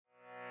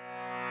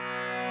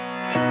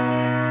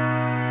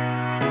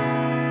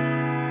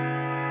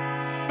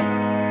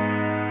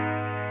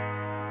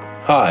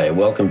Hi,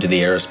 welcome to the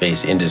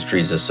Aerospace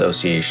Industries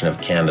Association of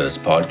Canada's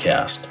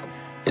podcast.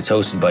 It's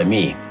hosted by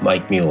me,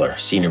 Mike Mueller,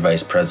 Senior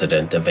Vice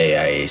President of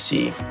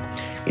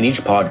AIAC. In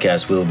each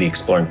podcast, we will be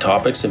exploring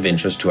topics of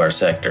interest to our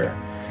sector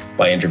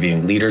by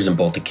interviewing leaders in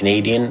both the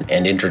Canadian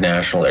and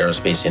international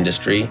aerospace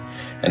industry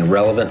and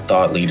relevant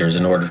thought leaders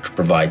in order to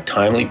provide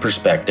timely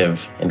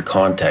perspective and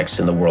context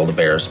in the world of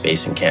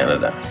aerospace in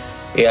Canada.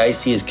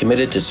 AIC is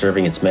committed to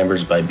serving its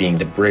members by being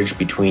the bridge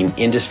between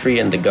industry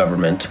and the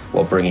government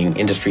while bringing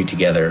industry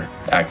together,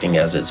 acting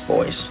as its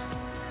voice.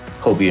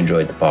 Hope you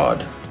enjoyed the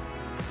pod.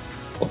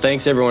 Well,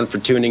 thanks everyone for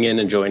tuning in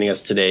and joining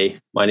us today.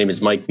 My name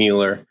is Mike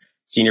Mueller,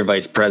 Senior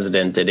Vice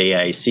President at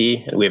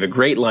AIC, and we have a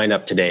great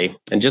lineup today.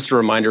 And just a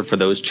reminder for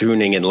those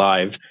tuning in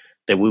live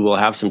that we will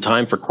have some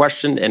time for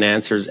question and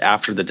answers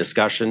after the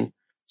discussion.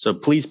 So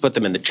please put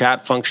them in the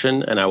chat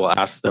function and I will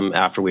ask them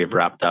after we have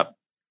wrapped up.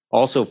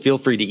 Also, feel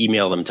free to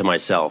email them to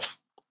myself.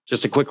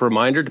 Just a quick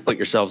reminder to put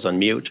yourselves on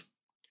mute.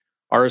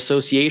 Our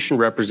association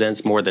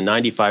represents more than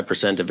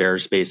 95% of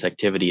aerospace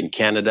activity in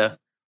Canada.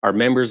 Our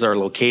members are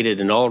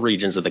located in all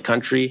regions of the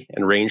country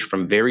and range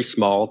from very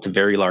small to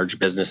very large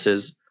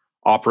businesses,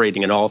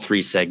 operating in all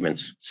three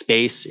segments: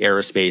 space,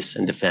 aerospace,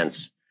 and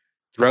defense.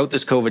 Throughout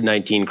this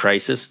COVID-19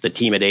 crisis, the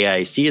team at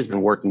AIC has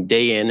been working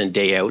day in and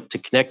day out to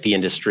connect the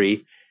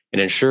industry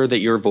and ensure that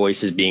your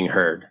voice is being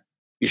heard.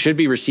 You should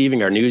be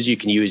receiving our news. You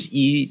can use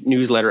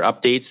e-newsletter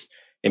updates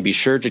and be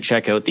sure to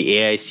check out the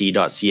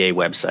aic.ca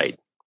website.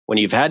 When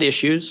you've had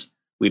issues,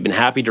 we've been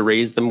happy to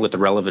raise them with the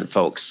relevant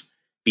folks,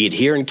 be it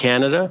here in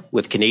Canada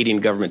with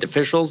Canadian government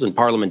officials and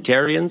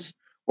parliamentarians,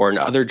 or in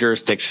other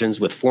jurisdictions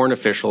with foreign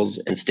officials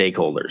and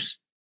stakeholders.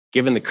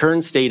 Given the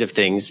current state of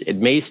things, it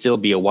may still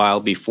be a while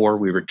before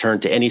we return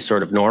to any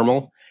sort of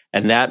normal,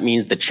 and that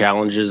means the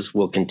challenges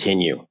will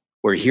continue.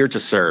 We're here to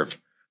serve.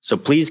 So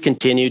please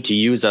continue to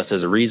use us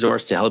as a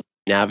resource to help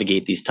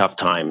navigate these tough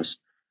times.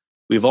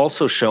 We've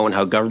also shown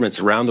how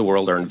governments around the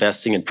world are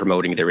investing in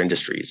promoting their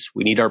industries.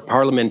 We need our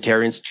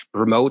parliamentarians to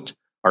promote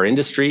our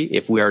industry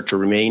if we are to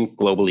remain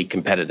globally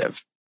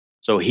competitive.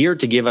 So here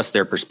to give us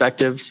their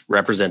perspectives,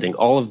 representing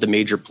all of the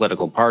major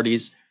political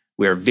parties,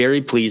 we are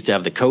very pleased to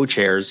have the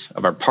co-chairs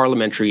of our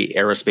Parliamentary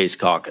Aerospace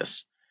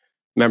Caucus.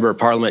 Member of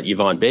Parliament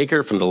Yvonne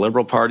Baker from the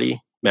Liberal Party,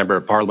 Member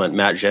of Parliament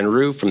Matt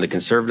Jeneroux from the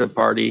Conservative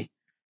Party,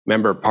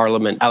 Member of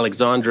Parliament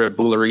Alexandra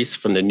Boularice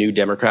from the New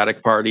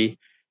Democratic Party,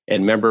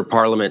 and Member of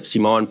Parliament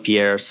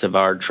Simon-Pierre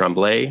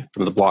Savard-Tremblay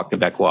from the Bloc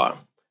Québécois.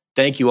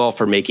 Thank you all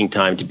for making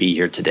time to be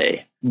here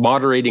today.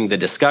 Moderating the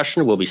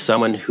discussion will be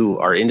someone who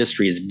our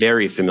industry is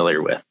very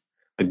familiar with,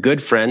 a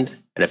good friend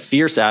and a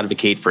fierce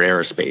advocate for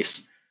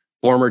aerospace,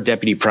 former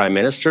Deputy Prime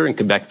Minister and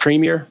Quebec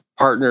Premier,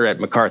 partner at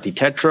McCarthy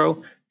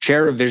Tétrault,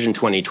 Chair of Vision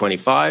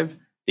 2025,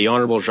 the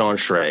Honorable Jean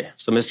Charest.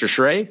 So, Mr.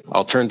 Charest,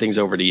 I'll turn things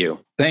over to you.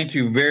 Thank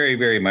you very,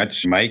 very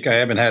much, Mike. I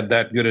haven't had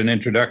that good an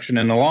introduction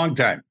in a long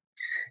time.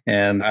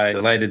 And I'm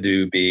delighted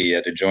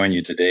to join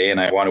you today.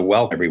 And I want to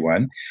welcome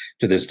everyone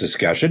to this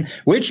discussion,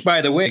 which, by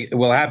the way,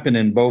 will happen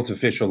in both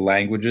official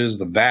languages,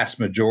 the vast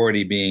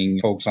majority being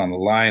folks on the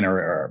line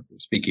are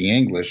speaking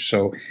English.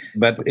 So,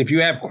 but if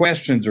you have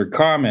questions or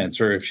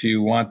comments, or if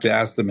you want to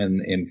ask them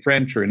in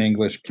French or in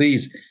English,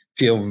 please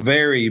feel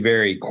very,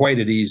 very quite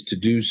at ease to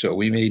do so.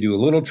 We may do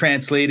a little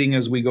translating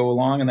as we go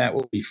along, and that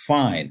will be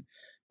fine.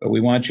 But we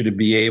want you to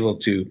be able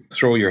to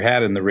throw your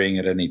hat in the ring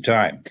at any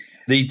time.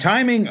 The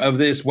timing of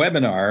this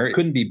webinar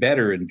couldn't be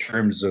better in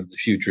terms of the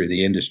future of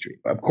the industry.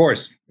 Of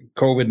course,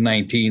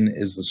 COVID-19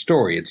 is the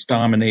story. It's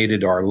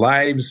dominated our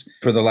lives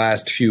for the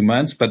last few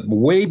months, but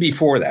way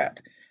before that,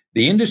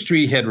 the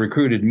industry had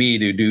recruited me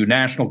to do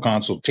national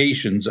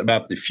consultations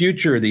about the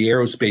future of the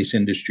aerospace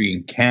industry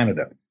in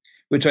Canada,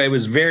 which I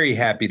was very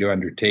happy to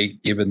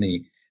undertake given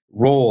the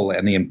role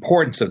and the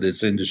importance of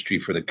this industry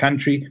for the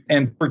country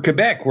and for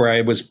Quebec, where I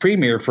was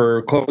premier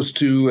for close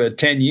to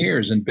 10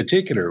 years in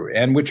particular,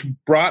 and which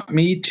brought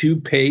me to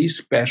pay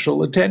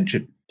special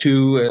attention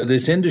to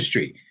this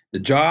industry, the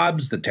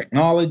jobs, the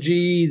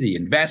technology, the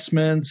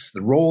investments,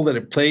 the role that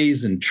it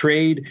plays in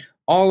trade.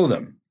 All of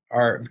them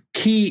are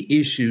key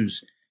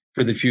issues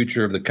for the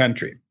future of the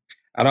country.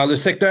 Alors, le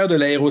secteur de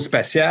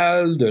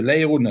l'aérospatial, de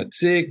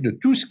l'aéronautique, de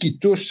tout ce qui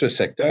touche ce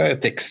secteur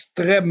est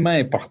extrêmement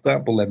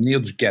important pour l'avenir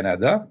du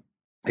Canada.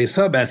 Et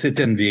ça,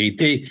 c'était une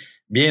vérité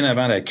bien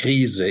avant la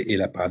crise et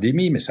la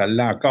pandémie, mais ça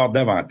l'est encore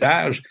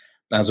davantage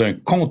dans un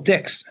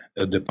contexte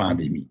de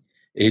pandémie.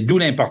 Et d'où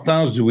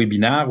l'importance du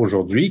webinaire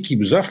aujourd'hui qui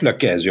vous offre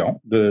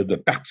l'occasion de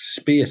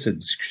participer à cette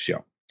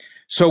discussion.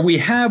 So we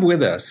have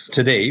with us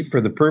today,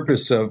 for the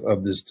purpose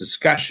of this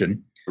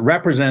discussion,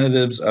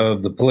 representatives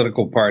of the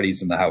political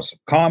parties in the House of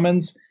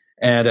Commons.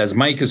 And as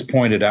Mike has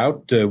pointed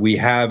out, we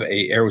have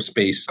a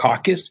aerospace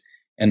caucus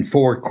and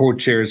 4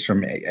 co-chairs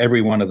from every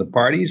one of the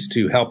parties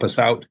to help us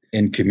out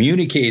in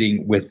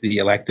communicating with the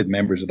elected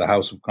members of the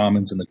House of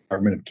Commons and the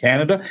Government of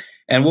Canada.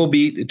 And we'll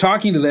be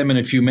talking to them in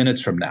a few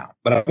minutes from now.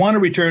 But I want to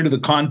return to the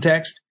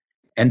context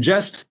and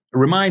just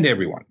remind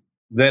everyone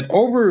that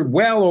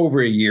well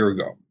over a year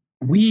ago,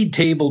 we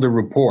tabled a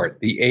report,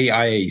 the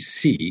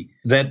AIAC,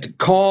 that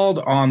called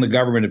on the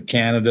government of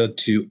Canada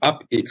to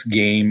up its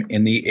game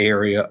in the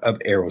area of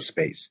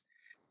aerospace.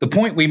 The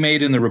point we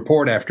made in the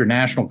report after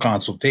national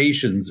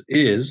consultations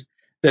is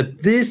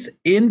that this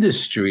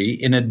industry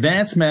in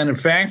advanced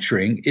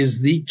manufacturing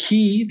is the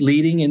key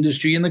leading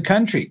industry in the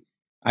country.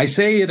 I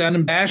say it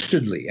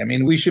unabashedly. I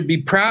mean, we should be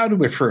proud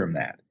to affirm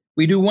that.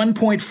 We do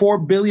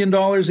 $1.4 billion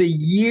a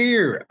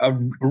year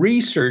of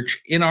research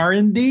in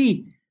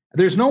R&D.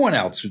 There's no one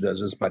else who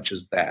does as much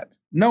as that.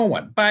 No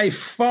one, by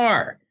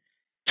far.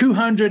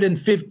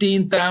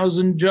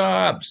 215,000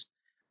 jobs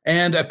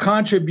and a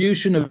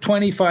contribution of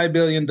 $25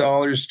 billion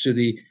to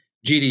the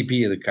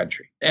GDP of the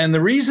country. And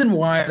the reason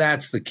why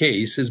that's the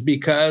case is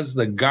because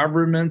the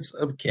governments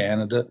of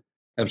Canada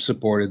have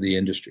supported the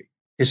industry.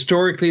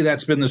 Historically,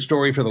 that's been the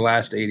story for the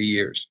last 80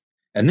 years.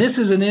 And this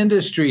is an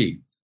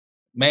industry,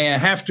 may I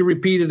have to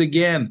repeat it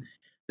again,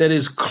 that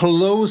is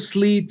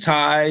closely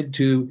tied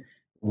to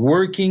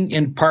working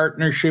in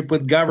partnership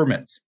with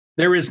governments.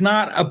 There is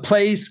not a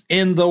place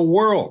in the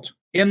world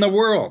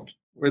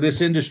where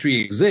this industry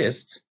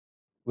exists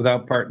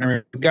without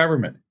partnering with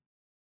government.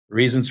 The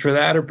reasons for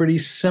that are pretty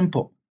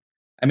simple.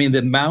 I mean, the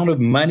amount of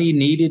money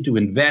needed to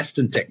invest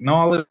in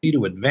technology,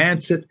 to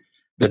advance it,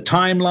 the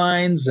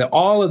timelines,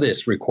 all of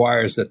this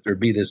requires that there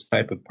be this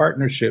type of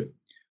partnership,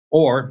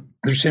 or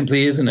there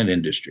simply isn't an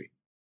industry.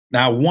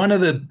 Now, one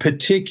of the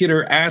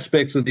particular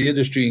aspects of the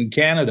industry in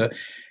Canada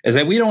is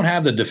that we don't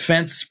have the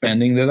defense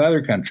spending that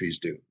other countries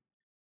do.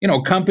 You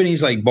know,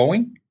 companies like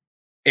Boeing,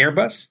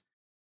 Airbus,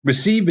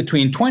 receive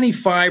between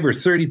 25 or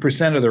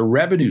 30% of their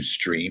revenue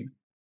stream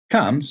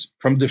comes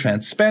from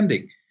defense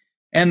spending.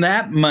 And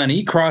that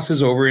money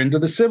crosses over into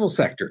the civil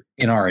sector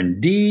in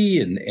R&D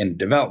and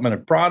development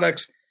of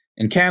products.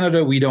 In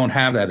Canada, we don't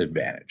have that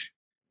advantage.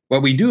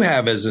 What we do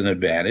have as an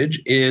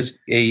advantage is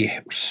a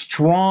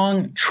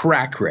strong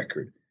track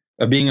record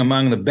of being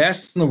among the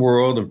best in the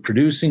world of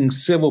producing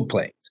civil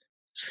planes,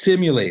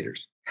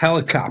 simulators,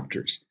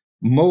 helicopters,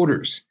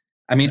 motors.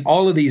 I mean,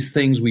 all of these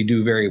things we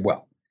do very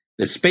well.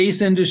 The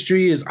space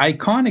industry is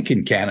iconic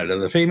in Canada,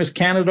 the famous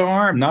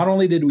Canadarm. Not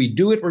only did we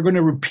do it, we're going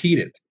to repeat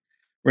it.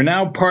 We're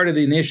now part of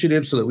the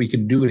initiative so that we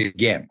can do it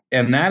again.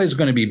 And that is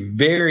going to be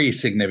very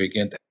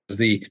significant as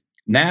the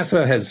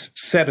NASA has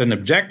set an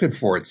objective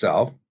for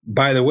itself,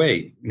 by the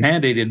way,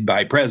 mandated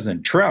by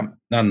President Trump,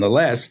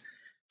 nonetheless,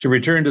 to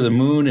return to the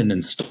moon and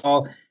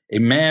install a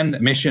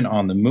manned mission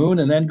on the moon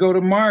and then go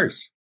to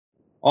Mars.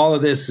 All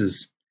of this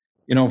is,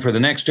 you know, for the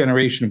next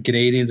generation of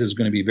Canadians is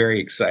going to be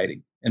very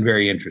exciting and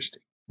very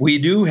interesting. We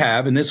do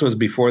have, and this was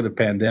before the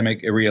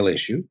pandemic, a real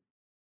issue,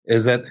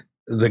 is that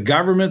the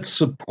government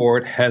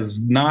support has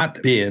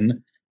not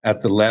been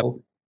at the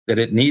level that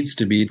it needs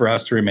to be for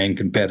us to remain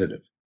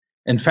competitive.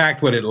 In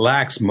fact, what it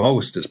lacks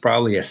most is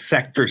probably a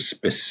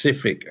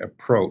sector-specific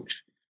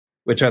approach,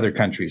 which other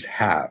countries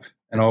have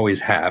and always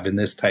have in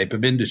this type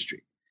of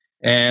industry.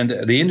 And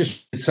the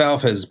industry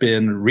itself has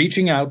been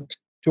reaching out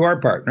to our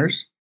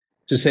partners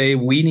to say,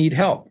 we need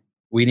help.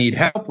 We need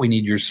help. We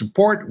need your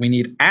support. We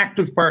need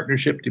active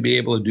partnership to be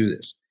able to do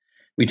this.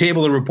 We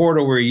tabled a report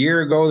over a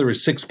year ago. There were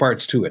 6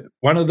 parts to it.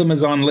 One of them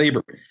is on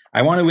labor.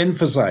 I want to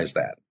emphasize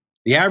that.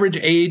 The average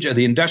age of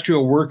the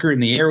industrial worker in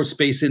the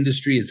aerospace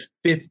industry is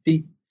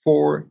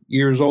 54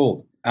 years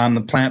old on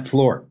the plant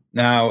floor.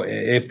 Now,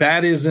 if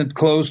that isn't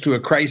close to a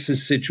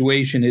crisis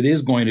situation, it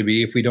is going to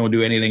be if we don't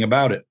do anything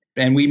about it.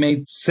 And we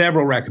made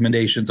several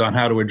recommendations on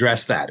how to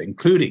address that,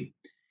 including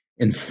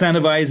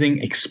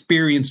incentivizing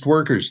experienced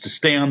workers to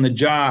stay on the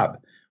job,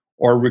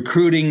 or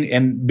recruiting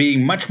and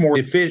being much more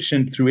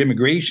efficient through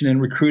immigration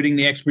and recruiting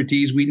the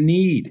expertise we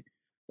need,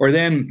 or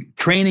then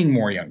training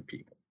more young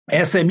people.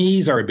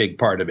 SMEs are a big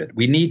part of it.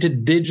 We need to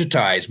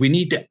digitize. We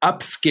need to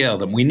upscale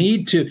them. We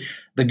need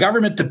the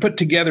government to put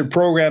together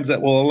programs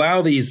that will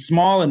allow these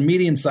small and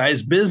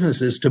medium-sized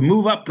businesses to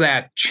move up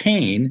that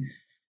chain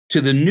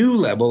to the new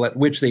level at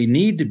which they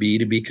need to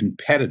be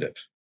competitive.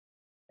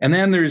 And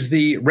then there's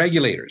the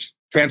regulators,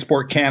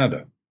 Transport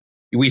Canada.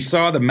 We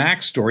saw the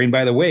MAX story, and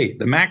by the way,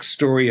 the MAX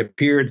story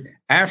appeared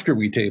after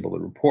we tabled the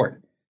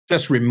report,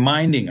 just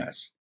reminding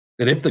us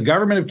that if the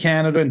Government of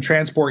Canada and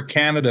Transport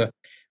Canada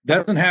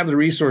doesn't have the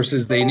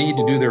resources they need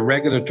to do their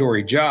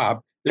regulatory job,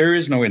 there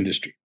is no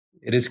industry.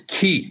 It is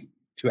key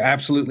to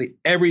absolutely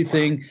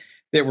everything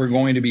that we're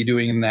going to be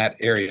doing in that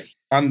area.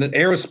 On the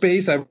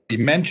aerospace, I've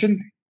already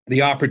mentioned,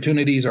 the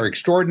opportunities are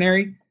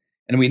extraordinary,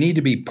 and we need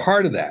to be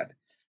part of that.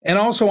 And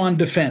also on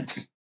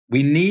defense.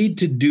 We need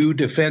to do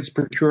defense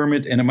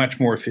procurement in a much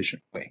more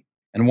efficient way,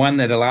 and one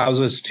that allows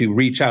us to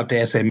reach out to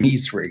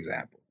SMEs, for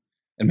example,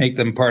 and make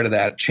them part of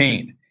that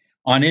chain.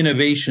 On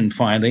innovation,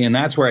 finally, and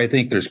that's where I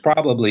think there's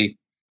probably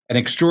an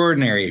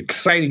extraordinary,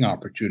 exciting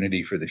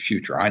opportunity for the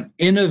future. On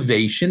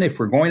innovation, if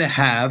we're going to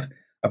have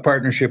a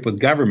partnership with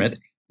government,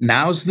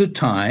 now's the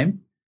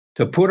time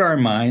to put our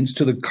minds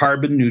to the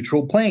carbon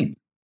neutral plane,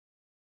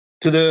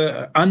 to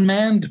the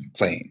unmanned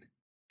plane,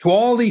 to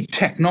all the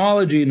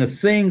technology and the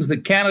things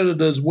that Canada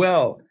does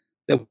well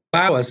that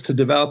allow us to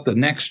develop the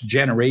next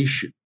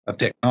generation of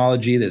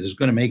technology that is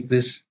going to make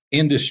this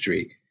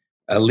industry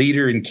a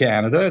leader in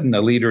Canada and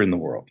a leader in the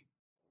world.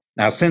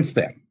 Now, since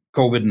then,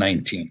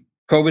 COVID-19.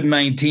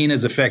 COVID-19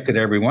 has affected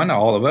everyone,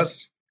 all of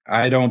us.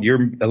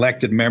 You're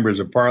elected members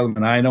of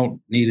parliament. I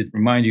don't need to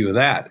remind you of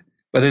that.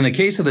 But in the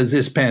case of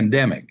this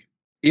pandemic,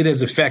 it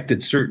has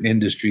affected certain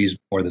industries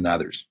more than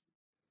others.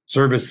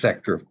 Service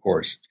sector, of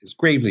course, is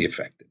gravely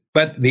affected.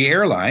 But the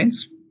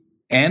airlines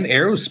and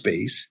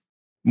aerospace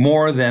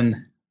more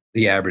than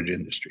the average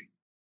industry.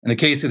 In the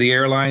case of the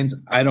airlines,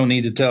 I don't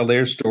need to tell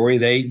their story.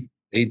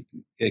 They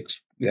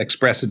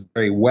express it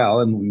very well,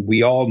 and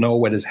we all know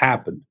what has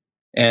happened.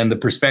 And the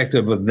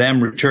perspective of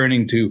them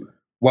returning to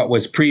what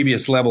was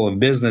previous level of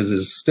business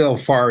is still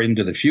far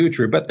into the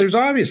future, but there's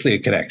obviously a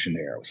connection to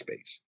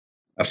aerospace,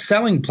 of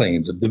selling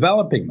planes, of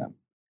developing them.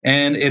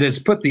 And it has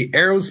put the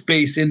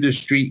aerospace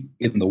industry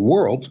in the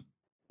world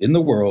in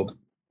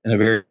a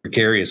very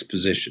precarious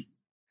position.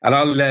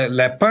 Alors,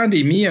 la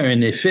pandémie a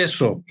un effet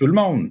sur tout le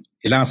monde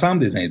et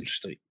l'ensemble des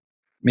industries.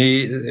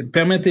 Mais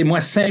permettez-moi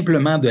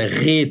simplement de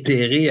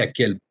réitérer à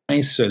quel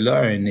point cela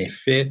a un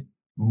effet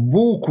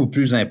beaucoup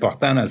plus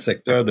important dans le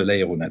secteur de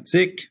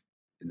l'aéronautique,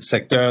 le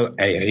secteur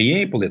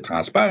aérien pour les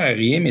transports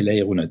aériens, mais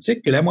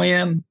l'aéronautique que la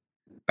moyenne.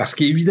 Parce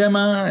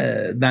qu'évidemment,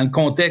 dans le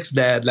contexte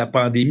de la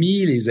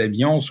pandémie, les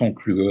avions sont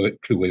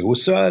cloués au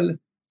sol.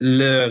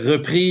 La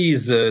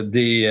reprise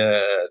du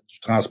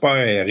transport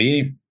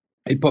aérien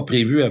n'est pas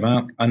prévue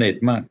avant,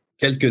 honnêtement,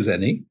 quelques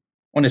années.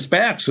 On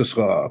espère que ce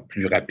sera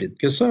plus rapide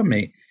que ça,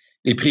 mais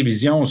les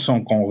prévisions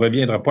sont qu'on ne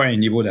reviendra pas à un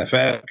niveau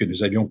d'affaires que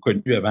nous avions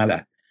connu avant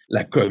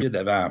la COVID,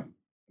 avant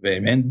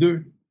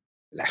 2022,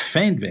 la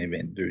fin de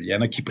 2022. Il y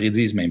en a qui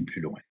prédisent même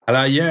plus loin.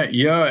 Alors, il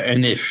y a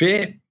un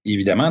effet,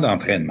 évidemment,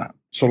 d'entraînement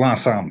sur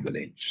l'ensemble de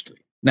l'industrie.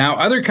 Now,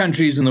 other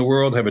countries in the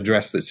world have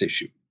addressed this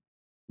issue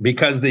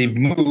because they've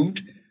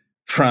moved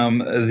from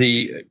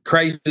the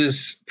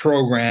crisis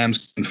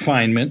programs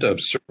confinement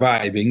of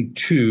surviving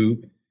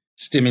to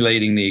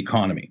stimulating the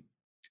economy.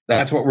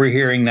 That's what we're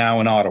hearing now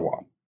in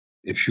Ottawa.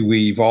 If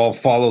we've all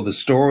followed the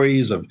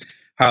stories of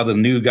how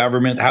the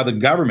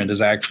government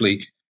is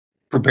actually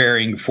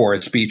preparing for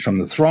a speech from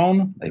the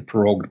throne, they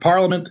prorogued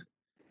Parliament.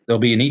 There'll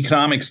be an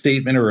economic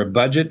statement or a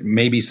budget.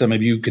 Maybe some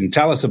of you can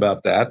tell us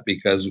about that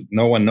because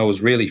no one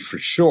knows really for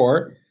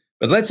sure.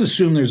 But let's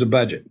assume there's a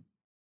budget.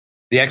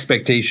 The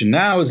expectation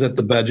now is that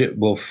the budget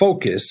will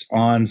focus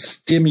on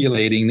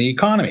stimulating the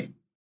economy.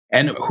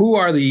 And who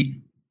are the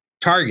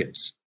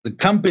targets, the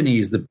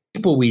companies, the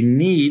people we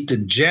need to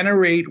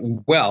generate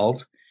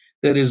wealth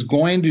that is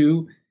going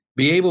to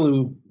be able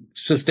to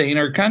sustain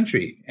our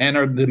country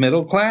and the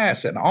middle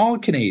class and all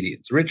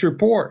Canadians, rich or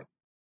poor?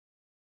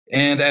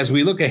 And as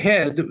we look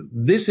ahead,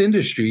 this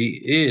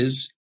industry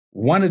is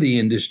one of the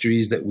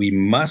industries that we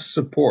must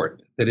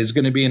support, that is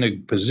going to be in a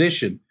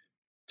position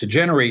to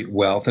generate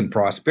wealth and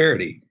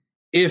prosperity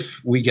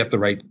if we get the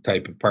right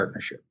type of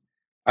partnership.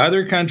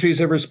 Other countries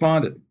have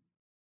responded.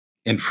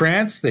 In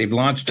France, they've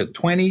launched a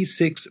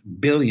 $26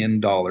 billion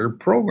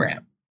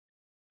program.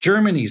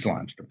 Germany's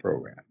launched a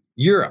program.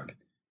 Europe,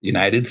 the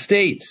United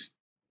States,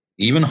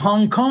 even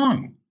Hong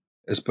Kong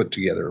has put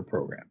together a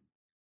program.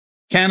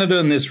 Canada,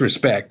 in this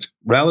respect,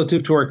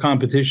 relative to our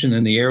competition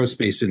in the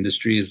aerospace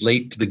industry, is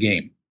late to the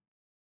game.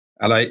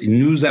 Alors,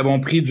 nous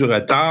avons pris du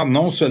retard,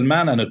 non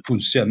seulement dans notre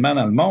positionnement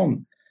dans le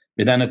monde,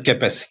 mais dans notre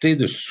capacité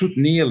de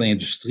soutenir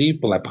l'industrie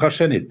pour la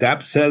prochaine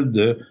étape, celle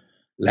de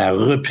la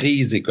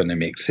reprise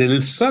économique. C'est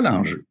ça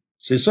l'enjeu.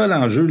 C'est ça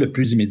l'enjeu le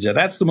plus immédiat.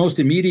 That's the most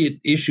immediate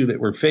issue that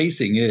we're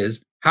facing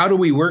is how do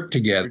we work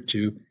together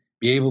to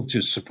be able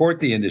to support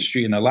the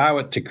industry and allow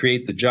it to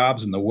create the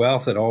jobs and the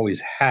wealth it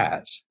always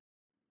has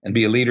and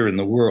be a leader in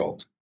the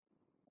world.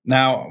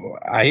 Now,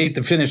 I hate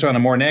to finish on a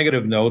more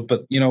negative note,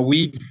 but,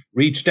 we've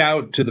reached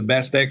out to the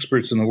best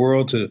experts in the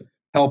world to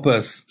help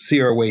us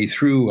see our way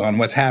through on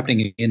what's happening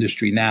in the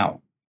industry now.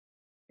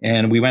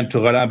 And we went to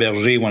Roland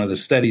Berger, one of the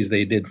studies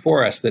they did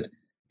for us, that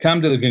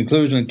come to the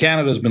conclusion that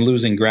Canada's been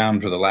losing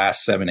ground for the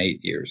last 7-8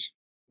 years.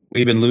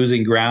 We've been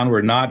losing ground.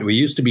 We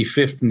used to be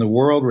 5th in the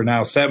world. We're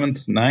now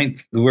 7th,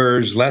 9th.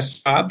 There's less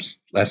jobs,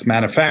 less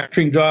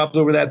manufacturing jobs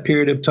over that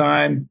period of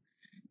time.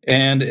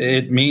 And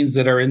it means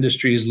that our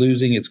industry is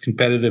losing its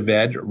competitive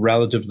edge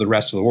relative to the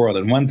rest of the world.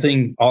 And one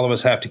thing all of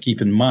us have to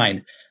keep in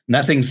mind,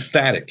 nothing's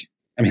static.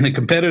 I mean, the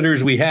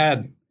competitors we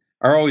had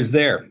are always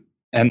there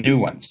and new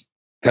ones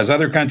because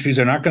other countries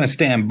are not going to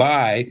stand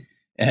by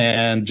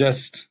and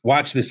just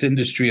watch this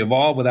industry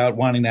evolve without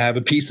wanting to have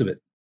a piece of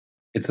it.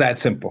 It's that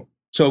simple.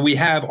 So we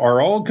have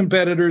our old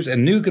competitors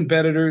and new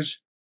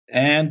competitors,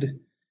 and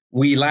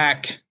we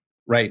lack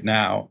right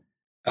now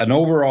an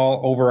overall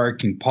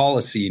overarching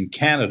policy in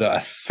Canada, a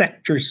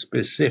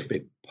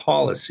sector-specific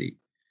policy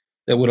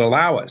that would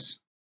allow us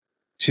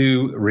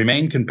to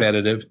remain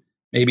competitive,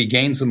 maybe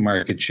gain some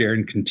market share,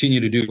 and continue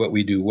to do what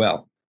we do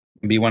well,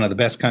 and be one of the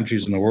best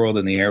countries in the world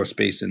in the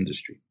aerospace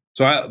industry.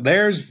 So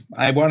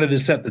I wanted to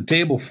set the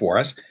table for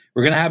us.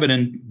 We're going to have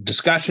a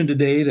discussion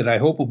today that I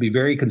hope will be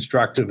very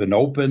constructive and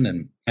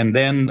open, and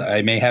then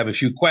I may have a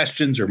few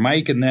questions, or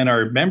Mike, and then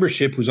our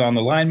membership who's on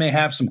the line may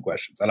have some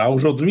questions. Alors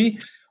aujourd'hui,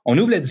 on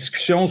ouvre la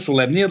discussion sur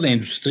l'avenir de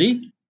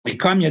l'industrie. Et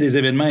comme il y a des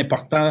événements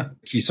importants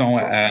qui sont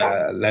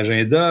à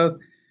l'agenda,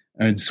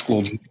 un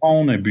discours du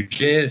trône, un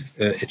budget,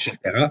 etc.,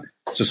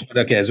 ce sera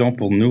l'occasion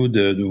pour nous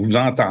de vous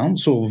entendre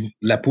sur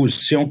la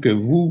position que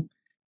vous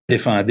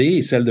défendez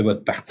et celle de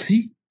votre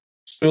parti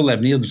sur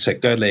l'avenir du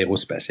secteur de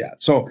l'aérospatial.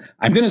 So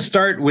I'm going to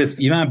start with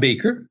Yvan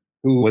Baker,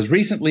 who was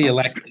recently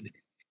elected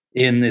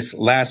in this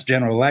last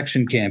general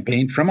election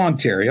campaign from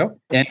Ontario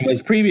and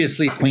was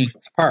previously at Queen's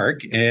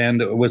Park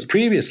and was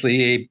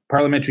previously a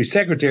parliamentary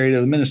secretary to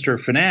the Minister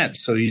of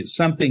Finance. So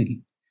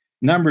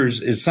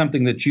numbers is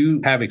something that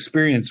you have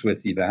experience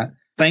with, Yvan.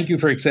 Thank you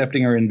for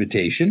accepting our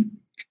invitation.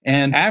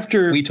 And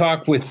after we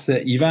talk with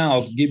Yvan,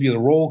 I'll give you the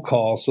roll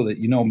call so that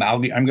you know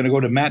I'm going to go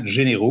to Matt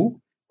Généraux,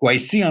 who I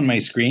see on my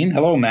screen.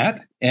 Hello,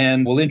 Matt.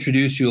 And we'll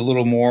introduce you a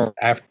little more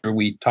after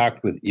we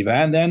talked with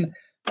Yvan. Then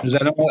nous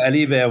allons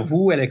aller vers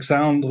vous,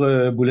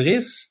 Alexandre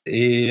Boulris,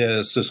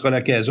 et ce sera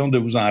l'occasion de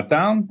vous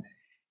entendre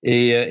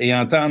et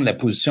entendre la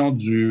position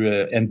du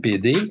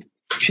NPD.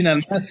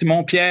 Finalement,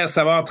 Simon-Pierre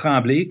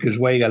Savard-Tremblay, que je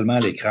vois également à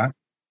l'écran,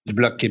 du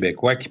Bloc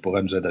québécois, qui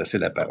pourra nous adresser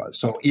la parole.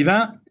 So,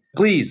 Yvan,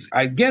 please,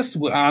 I guess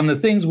on the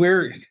things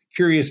we're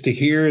curious to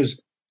hear is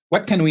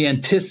what can we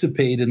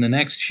anticipate in the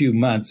next few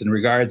months in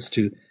regards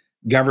to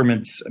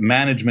government's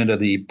management of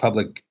the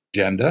public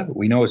agenda?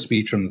 We know a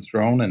speech from the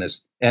throne,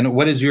 and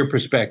what is your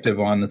perspective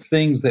on the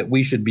things that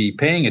we should be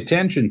paying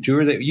attention to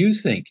or that you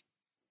think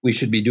we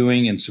should be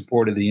doing in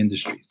support of the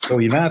industry? So,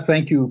 Yvan,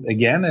 thank you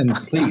again, and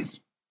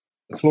please,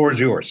 the floor is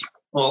yours.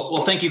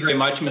 Well, thank you very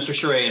much, Mr.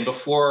 Charest. And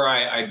before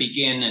I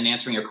begin in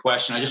answering your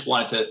question, I just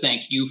wanted to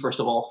thank you, first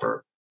of all,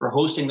 for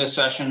hosting this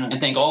session and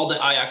thank all the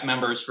IAC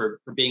members for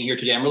being here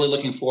today. I'm really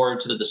looking forward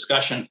to the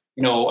discussion.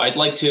 I'd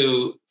like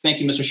to thank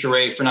you, Mr.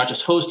 Charest, for not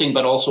just hosting,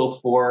 but also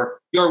for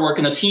your work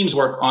and the team's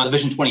work on the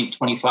Vision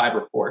 2025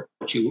 report,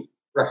 which you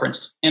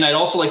referenced. And I'd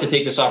also like to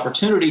take this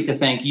opportunity to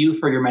thank you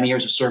for your many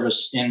years of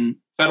service in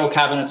federal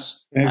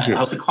cabinets,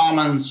 House of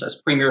Commons,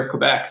 as Premier of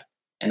Quebec,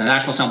 and the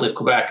National Assembly of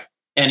Quebec.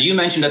 And you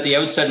mentioned at the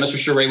outset, Mr.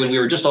 Charest, when we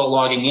were just all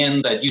logging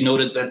in, that you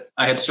noted that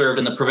I had served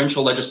in the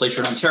provincial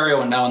legislature in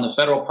Ontario and now in the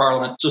federal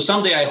parliament. So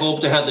someday I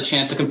hope to have the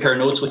chance to compare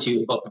notes with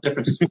you about the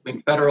differences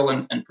between federal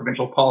and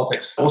provincial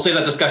politics. We'll save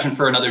that discussion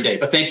for another day.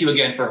 But thank you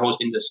again for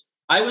hosting this.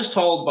 I was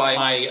told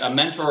by a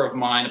mentor of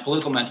mine, a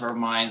political mentor of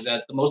mine,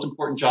 that the most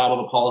important job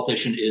of a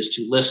politician is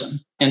to listen.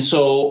 And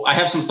so I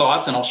have some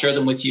thoughts, and I'll share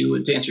them with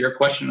you to answer your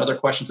question and other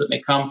questions that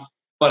may come.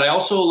 But I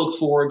also look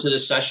forward to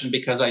this session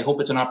because I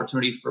hope it's an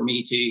opportunity for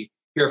me to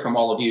hear from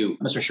all of you,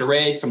 Mr.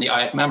 Charest, from the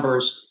IAC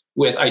members,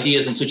 with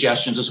ideas and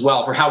suggestions as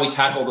well for how we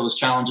tackle those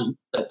challenges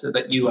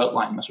that you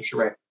outlined, Mr.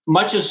 Charest.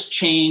 Much has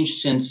changed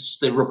since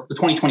the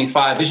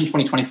 2025 Vision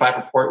 2025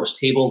 report was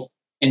tabled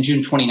in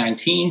June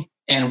 2019,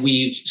 and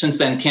we've since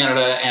then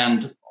Canada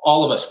and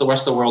all of us, the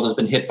rest of the world, has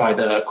been hit by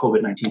the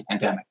COVID-19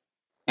 pandemic.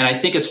 And I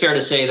think it's fair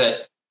to say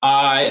that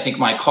I think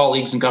my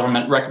colleagues in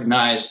government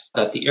recognize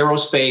that the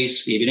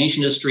aerospace, the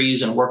aviation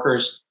industries, and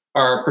workers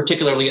are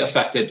particularly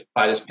affected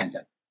by this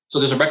pandemic. So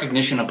there's a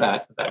recognition of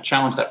that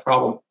challenge, that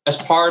problem. As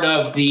part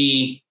of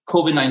the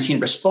COVID-19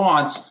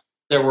 response,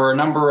 there were a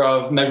number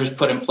of measures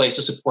put in place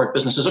to support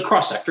businesses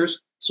across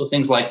sectors. So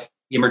things like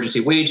the emergency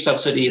wage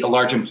subsidy, the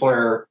large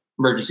employer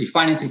emergency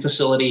financing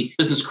facility,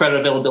 business credit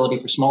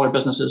availability for smaller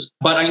businesses.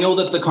 But I know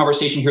that the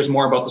conversation here is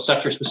more about the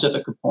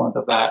sector-specific component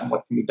of that and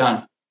what can be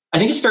done. I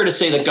think it's fair to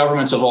say that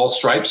governments of all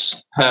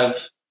stripes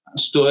have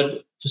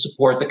stood to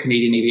support the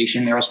Canadian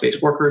aviation and aerospace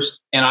workers.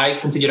 And I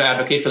continue to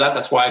advocate for that.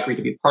 That's why I agreed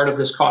to be part of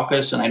this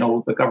caucus. And I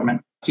know the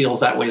government feels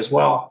that way as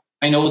well.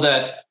 I know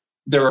that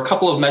there are a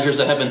couple of measures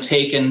that have been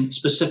taken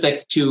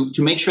specific to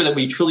make sure that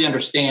we truly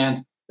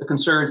understand the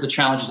concerns, the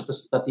challenges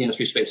that the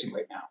industry is facing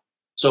right now.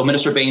 So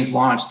Minister Baines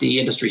launched the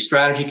Industry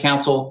Strategy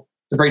Council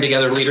to bring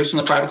together leaders from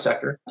the private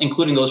sector,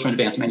 including those from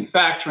advanced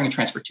manufacturing and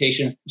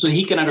transportation, so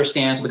he can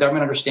understand, so the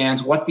government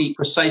understands what the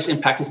precise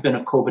impact has been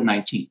of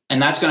COVID-19.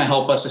 And that's going to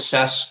help us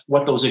assess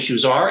what those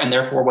issues are and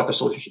therefore what the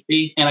solution should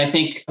be. And I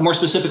think more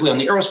specifically on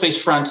the aerospace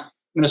front,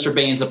 Minister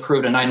Baines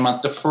approved a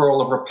 9-month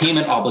deferral of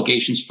repayment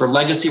obligations for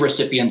legacy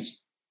recipients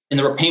in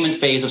the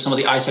repayment phase of some of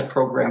the ISEC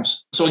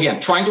programs. So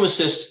again, trying to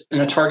assist in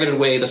a targeted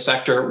way the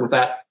sector with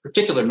that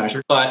particular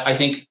measure. But I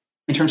think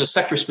in terms of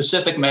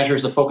sector-specific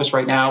measures, the focus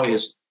right now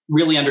is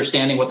really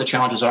understanding what the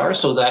challenges are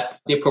so that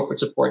the appropriate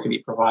support can be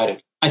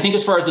provided. I think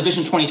as far as the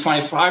Vision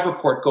 2025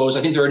 report goes,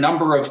 I think there are a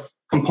number of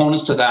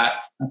components to that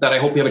I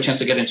hope we have a chance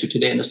to get into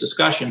today in this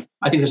discussion.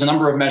 I think there's a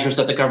number of measures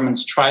that the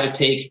government's try to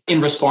take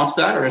in response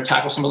to that or to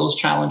tackle some of those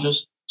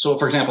challenges. So,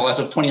 for example, as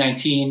of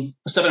 2019,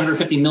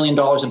 $750 million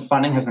in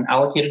funding has been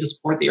allocated to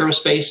support the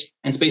aerospace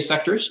and space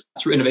sectors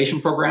through innovation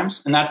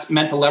programs. And that's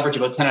meant to leverage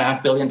about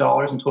 $10.5 billion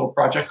in total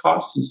project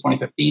costs since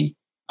 2015.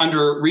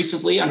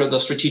 Recently, under the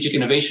Strategic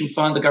Innovation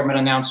Fund, the government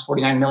announced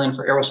 $49 million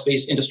for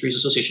Aerospace Industries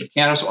Association of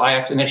Canada, so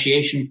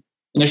IAC's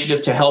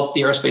initiative to help the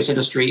aerospace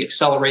industry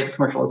accelerate the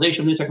commercialization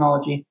of new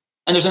technology.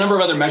 And there's a number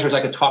of other measures I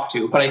could talk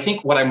to, but I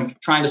think what I'm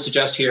trying to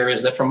suggest here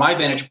is that from my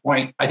vantage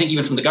point, I think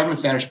even from the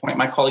government's vantage point,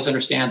 my colleagues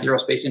understand the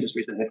aerospace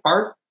industry has been hit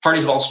hard.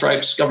 Parties of all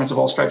stripes, governments of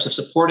all stripes have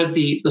supported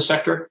the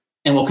sector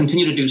and will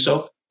continue to do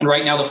so. And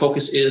right now, the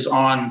focus is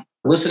on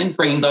listening,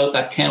 bringing out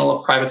that panel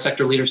of private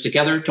sector leaders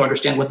together to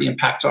understand what the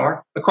impacts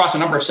are across a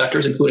number of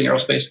sectors, including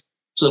aerospace,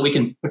 so that we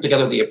can put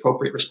together the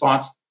appropriate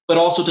response. But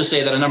also to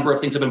say that a number of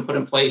things have been put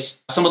in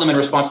place, some of them in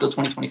response to the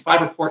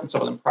 2025 report and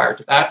some of them prior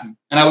to that.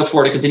 And I look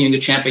forward to continuing to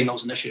champion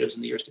those initiatives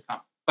in the years to come.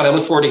 But I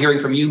look forward to hearing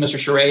from you, Mr.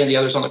 Charest, and the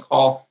others on the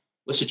call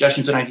with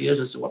suggestions and ideas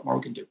as to what more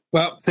we can do.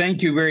 Well,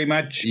 thank you very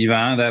much,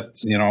 Yvan. That,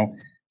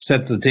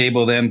 sets the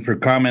table then for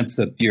comments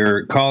that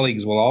your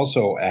colleagues will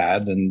also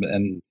add.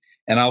 And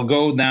I'll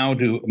go now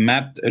to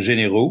Matt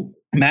Généraux.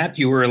 Matt,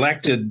 you were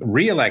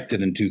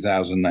re-elected in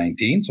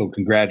 2019, so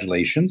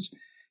congratulations.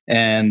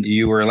 And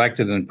you were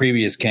elected in a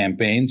previous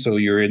campaign, so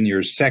you're in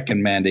your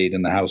second mandate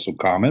in the House of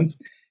Commons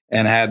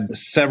and had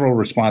several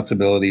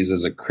responsibilities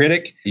as a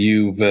critic.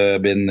 You've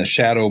been the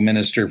Shadow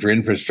Minister for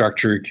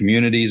Infrastructure,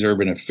 Communities,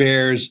 Urban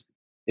Affairs,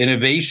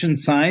 Innovation,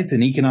 Science,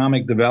 and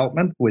Economic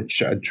Development,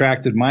 which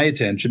attracted my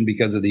attention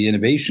because of the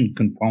innovation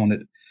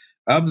component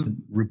of the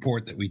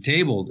report that we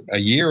tabled a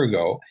year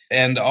ago,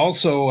 and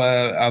also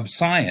of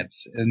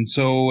science,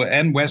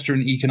 and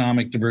Western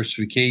economic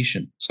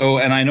diversification. So,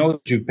 and I know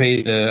that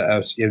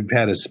you've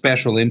had a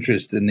special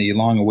interest in the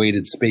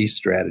long-awaited space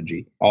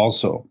strategy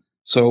also.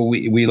 So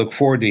we look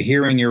forward to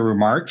hearing your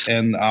remarks,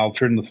 and I'll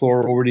turn the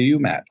floor over to you,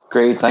 Matt.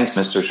 Great, thanks,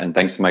 Mr. And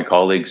thanks to my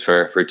colleagues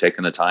for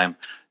taking the time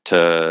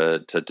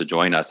to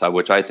join us,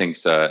 which I think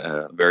is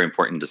a very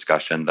important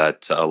discussion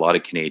that a lot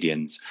of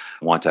Canadians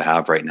want to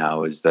have right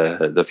now, is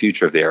the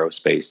future of the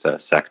aerospace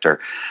sector.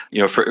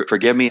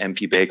 Forgive me,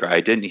 MP Baker,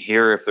 I didn't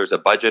hear if there's a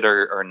budget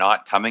or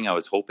not coming. I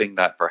was hoping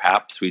that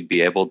perhaps we'd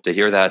be able to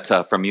hear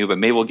that from you, but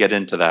maybe we'll get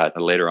into that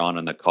later on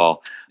in the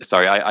call.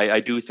 Sorry, I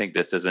do think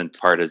this isn't a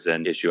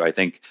partisan issue. I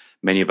think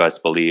many of us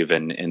believe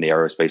in the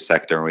aerospace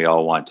sector, and we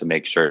all want to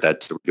make sure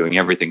that we're doing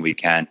everything we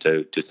can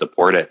to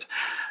support it.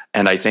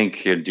 And I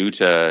think due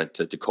to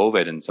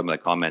COVID and some of the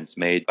comments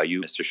made by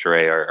you, Mr.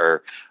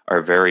 Charest,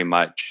 are very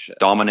much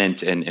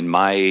dominant in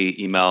my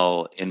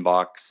email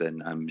inbox,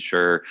 and I'm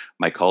sure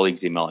my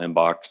colleagues' email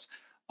inbox,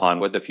 on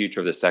what the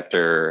future of the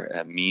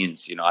sector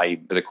means. Over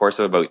the course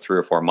of about 3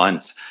 or 4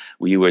 months,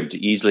 we would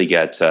easily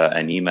get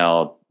an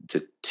email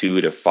to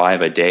 2 to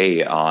 5 a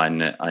day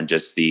on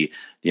just the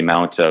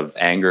amount of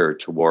anger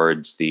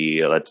towards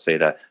let's say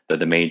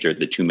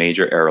the two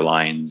major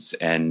airlines,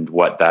 and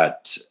what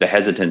the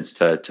hesitance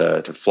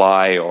to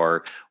fly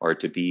or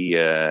to be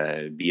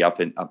up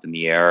in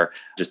the air.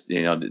 Just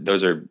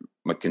those are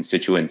my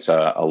constituents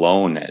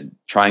alone.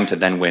 Trying to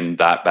then win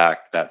that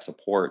back, that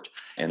support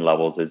in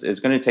levels is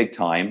going to take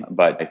time,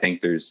 but I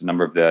think there's a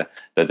number of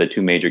the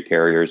two major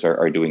carriers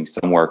are doing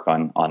some work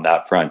on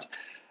that front.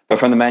 But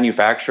from the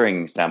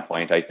manufacturing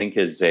standpoint, I think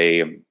is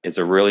a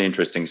really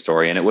interesting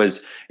story. And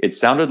it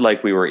sounded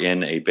like we were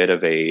in a bit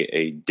of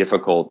a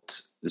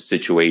difficult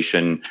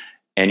situation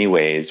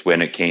anyways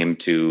when it came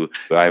to,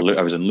 I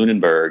was in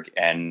Lunenburg,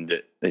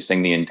 and they're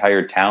saying the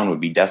entire town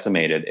would be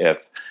decimated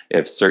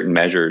if certain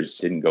measures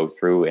didn't go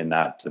through in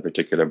that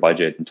particular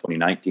budget, in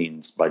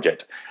 2019's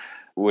budget,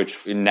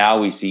 which now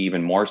we see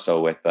even more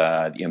so with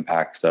the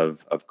impacts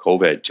of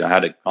COVID. I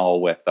had a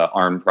call with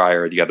Arn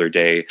Prior the other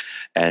day,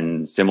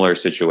 and similar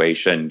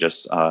situation,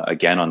 just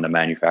again on the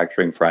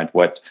manufacturing front.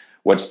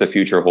 What's the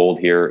future hold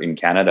here in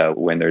Canada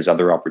when there's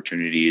other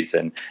opportunities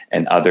and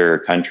other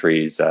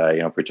countries,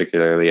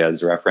 particularly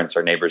as reference,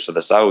 our neighbors to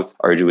the south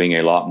are doing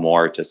a lot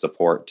more to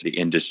support the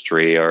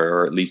industry,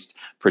 or at least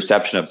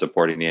perception of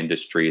supporting the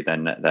industry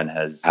than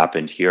has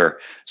happened here.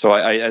 So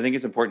I think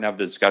it's important to have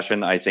the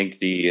discussion. I think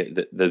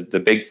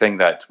the big thing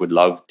that would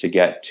love to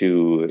get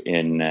to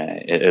in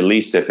at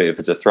least if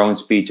it's a throne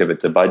speech, if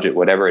it's a budget,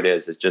 whatever it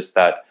is just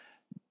that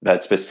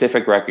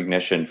specific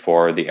recognition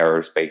for the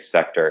aerospace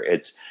sector.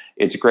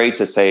 It's great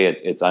to say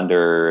it's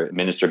under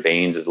Minister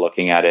Baines is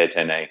looking at it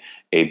and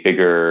a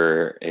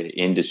bigger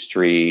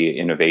industry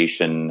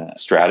innovation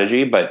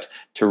strategy, but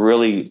to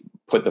really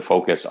put the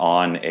focus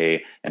on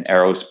an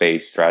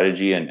aerospace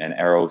strategy and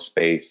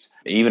aerospace,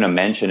 even a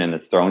mention in the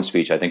throne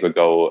speech, I think would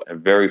go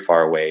very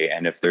far away.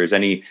 And if there's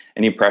any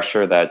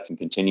pressure that can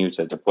continue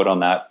to put on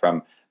that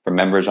from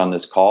members on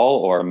this call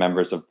or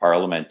members of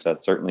Parliament,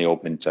 certainly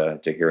open to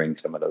hearing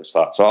some of those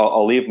thoughts. So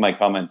I'll leave my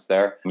comments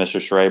there,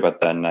 Mr. Charest, but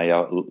then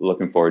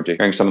looking forward to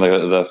hearing some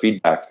of the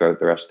feedback throughout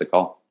the rest of the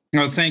call.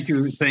 No, thank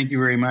you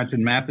very much.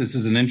 And Matt, this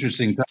is an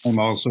interesting time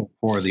also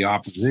for the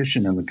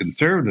opposition and the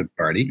Conservative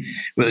Party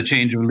with a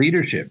change of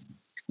leadership.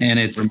 And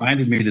it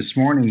reminded me this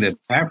morning that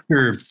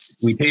after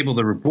we tabled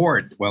the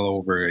report well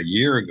over a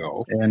year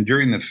ago, and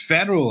during the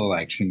federal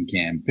election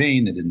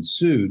campaign that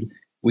ensued,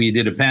 we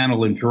did a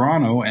panel in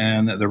Toronto,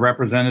 and the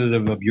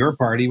representative of your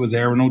party was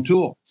Aaron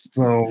O'Toole.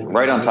 So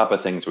right on top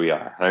of things we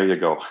are. There you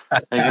go.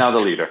 He's now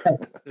the leader.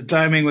 The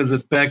timing was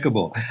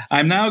impeccable.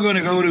 I'm now going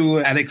to go to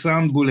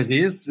Alexandre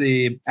Boulris.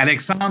 Et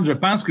Alexandre, je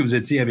pense que vous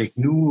étiez avec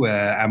nous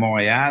à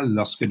Montréal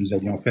lorsque nous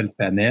avions fait le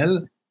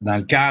panel dans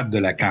le cadre de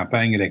la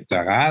campagne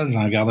électorale.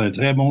 J'en garde un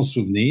très bon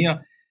souvenir.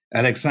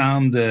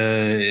 Alexandre,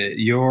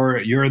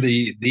 you're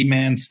the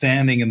man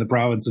standing in the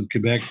province of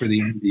Quebec for the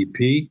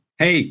NDP.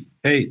 Hey,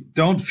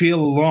 don't feel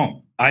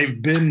alone.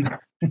 I've been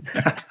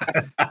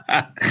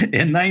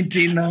in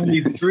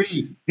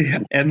 1993.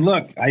 And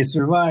look, I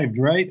survived,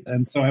 right?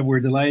 And so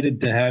we're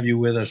delighted to have you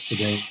with us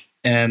today.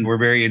 And we're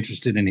very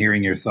interested in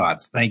hearing your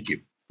thoughts. Thank you.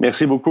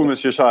 Merci beaucoup, M.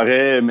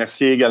 Charest.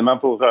 Merci également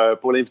pour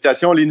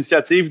l'invitation,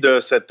 l'initiative de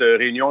cette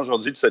réunion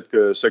aujourd'hui,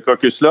 de ce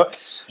caucus-là.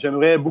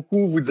 J'aimerais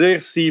beaucoup vous dire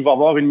s'il va y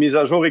avoir une mise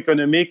à jour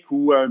économique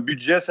ou un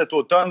budget cet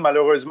automne.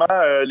 Malheureusement,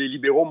 les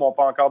libéraux ne m'ont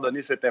pas encore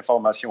donné cette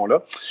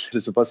information-là. Je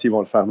ne sais pas s'ils vont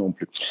le faire non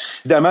plus.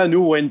 Évidemment,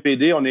 nous, au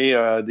NPD, on est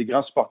des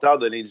grands supporters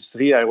de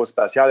l'industrie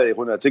aérospatiale,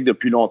 aéronautique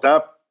depuis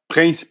longtemps.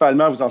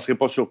 Principalement, vous n'en serez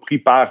pas surpris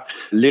par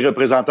les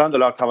représentants de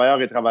leurs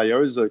travailleurs et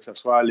travailleuses, que ce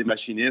soit les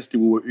machinistes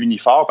ou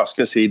Unifor, parce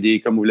que c'est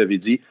comme vous l'avez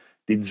dit,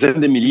 des dizaines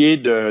de milliers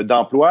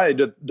d'emplois et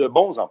de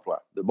bons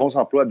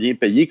emplois bien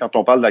payés. Quand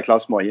on parle de la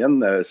classe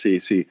moyenne,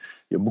 il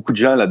y a beaucoup de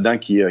gens là-dedans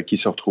qui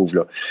se retrouvent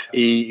là.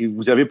 Et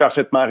vous avez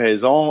parfaitement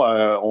raison,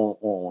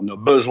 on a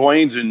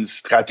besoin d'une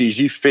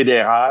stratégie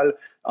fédérale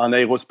en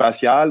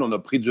aérospatiale. On a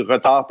pris du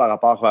retard par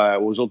rapport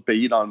aux autres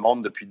pays dans le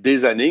monde depuis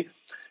des années.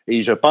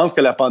 Et je pense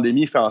que la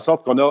pandémie fait en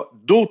sorte qu'on a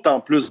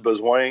d'autant plus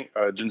besoin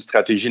d'une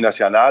stratégie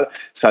nationale.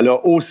 Ça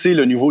a haussé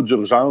le niveau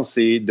d'urgence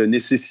et de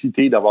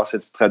nécessité d'avoir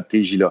cette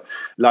stratégie-là.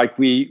 Like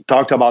we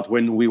talked about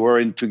when we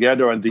were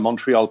together on the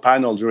Montreal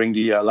panel during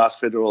the last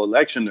federal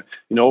election,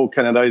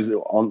 Canada is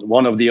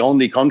one of the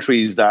only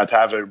countries that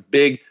have a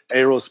big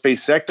aerospace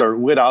sector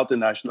without a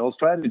national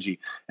strategy.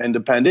 And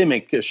the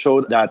pandemic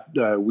showed that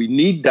we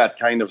need that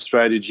kind of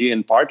strategy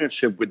in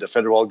partnership with the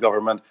federal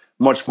government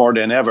much more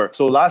than ever.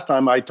 So last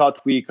time I thought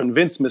we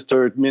convinced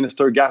Mr.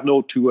 Minister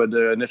Garneau to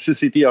the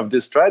necessity of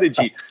this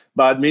strategy,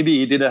 but maybe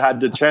he didn't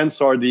have the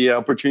chance or the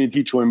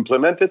opportunity to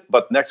implement it.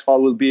 But next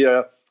fall will be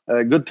a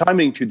good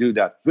timing to do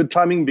that. Good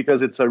timing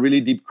because it's a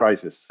really deep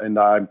crisis. And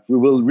we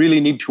will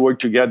really need to work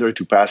together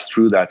to pass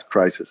through that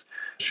crisis.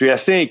 Je suis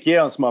assez inquiet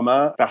en ce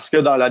moment parce que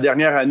dans la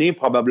dernière année,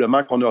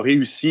 probablement qu'on a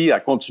réussi à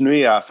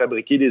continuer à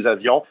fabriquer des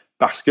avions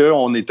parce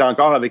qu'on était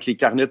encore avec les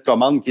carnets de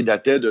commandes qui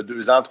dataient de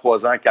 2 ans,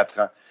 3 ans, 4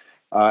 ans.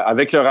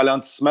 Avec le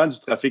ralentissement du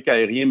trafic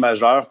aérien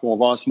majeur qu'on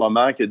voit en ce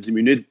moment, qui a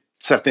diminué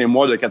certains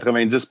mois de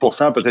 90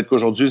 %, peut-être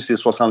qu'aujourd'hui, c'est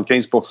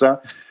 75 %.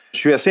 Je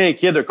suis assez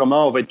inquiet de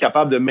comment on va être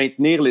capable de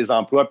maintenir les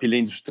emplois puis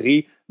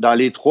l'industrie dans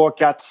les 3,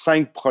 4,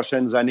 5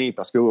 prochaines années.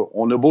 Parce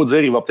qu'on a beau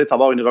dire qu'il va peut-être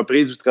avoir une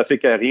reprise du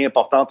trafic aérien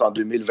importante en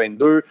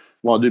 2022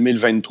 ou en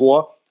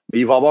 2023, mais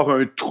il va y avoir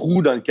un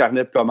trou dans le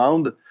carnet de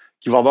commandes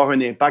qui va avoir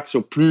un impact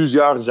sur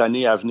plusieurs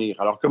années à venir.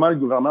 Alors, comment le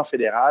gouvernement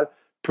fédéral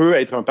peut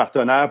être un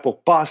partenaire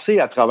pour passer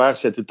à travers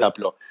cette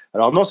étape-là?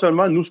 Alors, non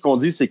seulement, nous, ce qu'on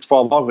dit, c'est qu'il faut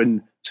avoir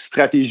une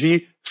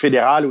stratégie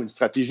fédérale ou une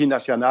stratégie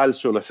nationale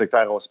sur le secteur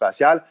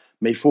aérospatial,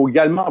 mais il faut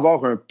également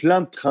avoir un plan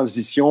de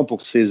transition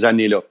pour ces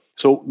années-là.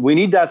 So, we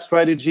need that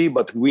strategy,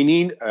 but we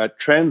need a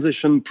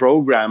transition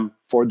program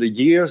for the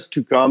years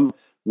to come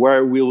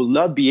where we will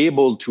not be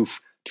able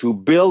to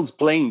build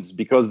planes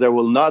because there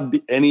will not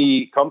be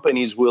any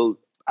companies will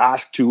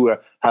asked to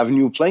have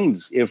new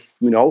planes. If,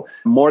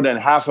 more than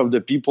half of the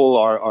people,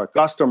 our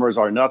customers,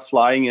 are not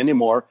flying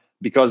anymore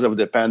because of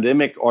the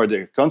pandemic or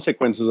the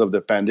consequences of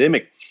the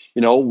pandemic,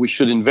 we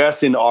should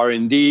invest in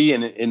R&D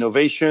and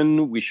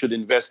innovation. We should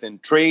invest in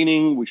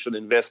training. We should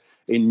invest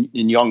in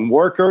young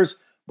workers.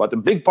 But a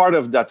big part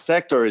of that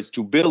sector is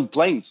to build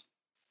planes.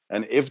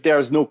 And if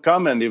there's no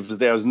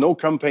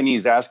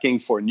companies asking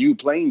for new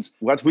planes,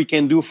 what we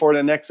can do for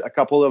the next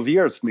couple of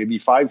years, maybe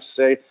 5,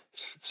 say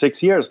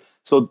 6 years.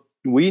 So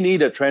we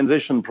need a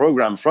transition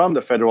program from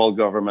the federal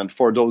government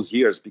for those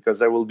years because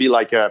there will be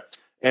like a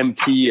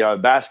empty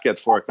basket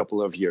for a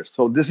couple of years.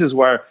 So this is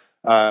where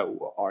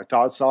our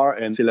thoughts are,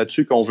 and c'est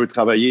là-dessus qu'on veut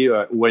travailler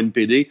au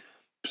NPD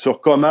sur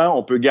comment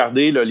on peut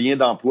garder le lien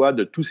d'emploi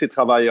de tous ces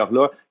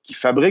travailleurs-là qui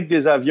fabriquent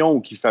des avions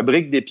ou qui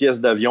fabriquent des pièces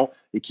d'avion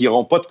et qui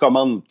n'auront pas de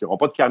commandes, qui n'auront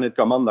pas de carnet de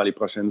commandes dans les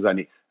prochaines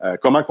années.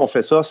 Comment qu'on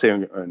fait ça? C'est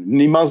un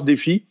immense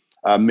défi,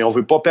 mais on ne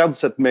veut pas perdre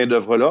cette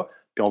main-d'œuvre-là.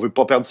 Puis on ne veut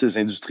pas perdre ces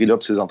industries-là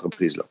et ces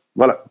entreprises-là.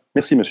 Voilà.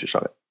 Merci, M.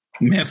 Charest.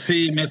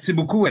 Merci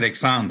beaucoup,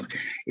 Alexandre.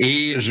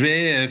 Et je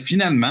vais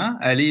finalement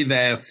aller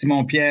vers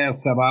Simon-Pierre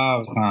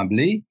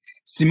Savard-Tremblay.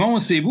 Simon,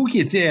 c'est vous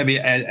qui étiez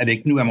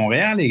avec nous à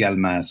Montréal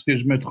également. Est-ce que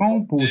je me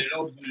trompe?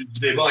 Lors du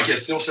débat en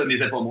question, ce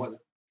n'était pas moi. Là.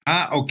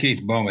 Ah, OK.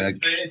 Bon,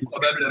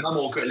 probablement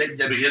mon collègue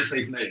Gabriel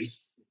Sainte-Marie.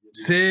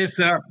 C'est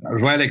ça. Je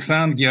vois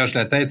Alexandre qui hoche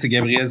la tête, c'est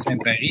Gabriel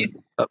Sainte-Marie.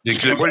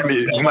 Excusez-moi, mais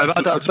vous m'avez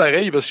entendu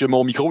pareil parce que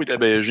mon micro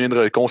je viens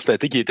de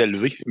constater qu'il était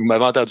levé. Vous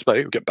m'avez entendu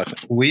pareil? OK, parfait.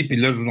 Oui, puis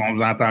là, on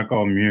vous entend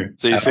encore mieux.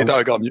 C'est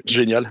encore mieux.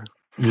 Génial.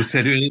 Vous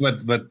saluerez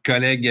votre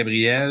collègue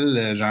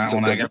Gabriel. On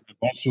en garde de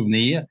bons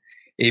souvenirs.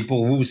 Et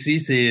pour vous aussi,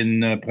 c'est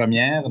une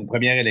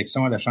première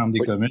élection à la Chambre des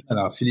communes.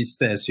 Alors,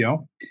 félicitations.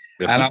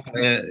 Merci. Alors,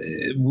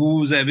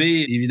 vous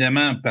avez,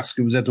 évidemment, parce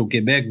que vous êtes au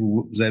Québec,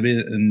 vous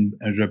avez,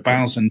 je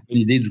pense, une bonne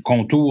idée du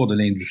contour de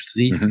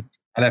l'industrie,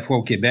 à la fois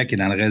au Québec et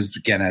dans le reste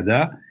du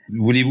Canada.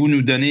 Voulez-vous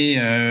nous donner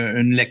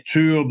une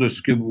lecture de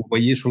ce que vous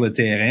voyez sur le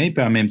terrain,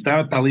 puis en même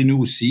temps, parlez-nous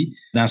aussi,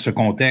 dans ce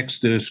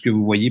contexte, de ce que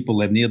vous voyez pour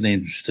l'avenir de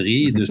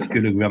l'industrie et de ce que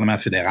le gouvernement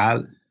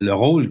fédéral, le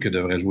rôle que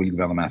devrait jouer le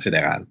gouvernement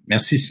fédéral.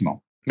 Merci, Simon.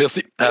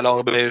 Merci.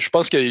 Alors, je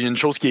pense qu'il y a une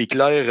chose qui est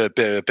claire,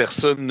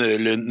 personne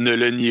ne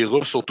le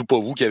niera, surtout pas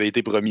vous qui avez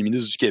été premier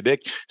ministre du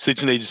Québec.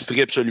 C'est une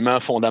industrie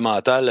absolument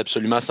fondamentale,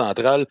 absolument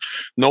centrale.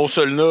 Non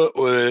seulement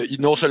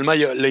il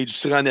y a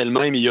l'industrie en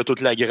elle-même, mais il y a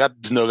toute la grappe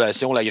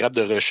d'innovation, la grappe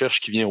de recherche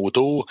qui vient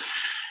autour.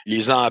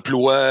 Les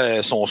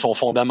emplois sont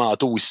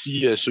fondamentaux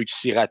aussi, ceux qui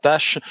s'y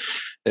rattachent.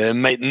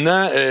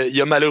 Maintenant, il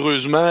y a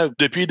malheureusement,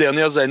 depuis les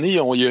dernières années,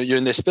 il y a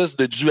une espèce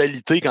de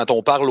dualité quand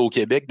on parle au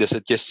Québec de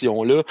cette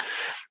question-là.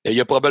 Il y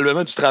a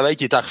probablement du travail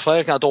qui est à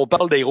refaire. Quand on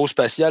parle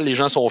d'aérospatial, les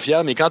gens sont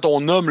fiers, mais quand on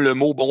nomme le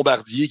mot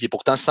bombardier, qui est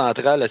pourtant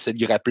central à cette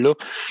grappe-là,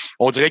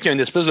 on dirait qu'il y a une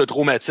espèce de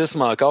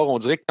traumatisme encore. On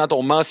dirait que quand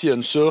on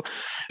mentionne ça,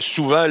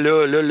 souvent,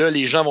 là,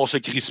 les gens vont se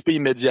crisper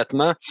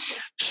immédiatement.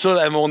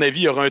 Ça, à mon avis,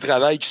 il y aura un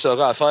travail qui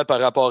sera à faire par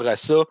rapport à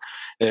ça.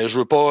 Je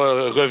veux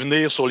pas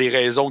revenir sur les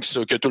raisons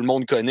que tout le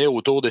monde connaît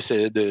autour de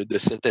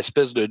cette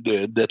espèce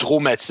de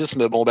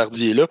traumatisme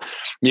bombardier-là,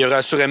 mais il y aura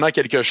assurément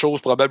quelque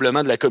chose,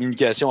 probablement de la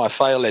communication à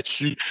faire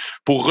là-dessus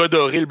pour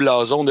redorer le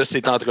blason de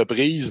cette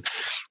entreprise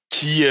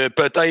qui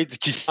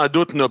qui sans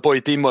doute n'a pas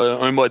été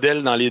un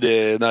modèle dans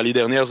les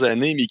dernières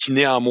années, mais qui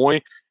néanmoins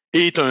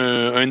est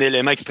un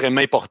élément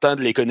extrêmement important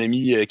de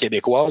l'économie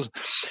québécoise.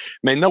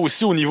 Maintenant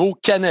aussi au niveau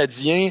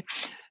canadien,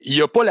 il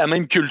n'y a pas la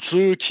même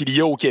culture qu'il y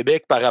a au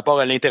Québec par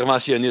rapport à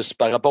l'interventionnisme,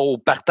 par rapport au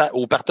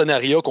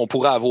partenariat qu'on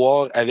pourrait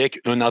avoir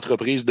avec une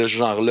entreprise de ce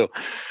genre-là.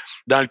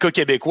 Dans le cas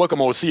québécois, comme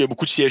on le sait, il y a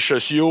beaucoup de sièges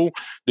sociaux.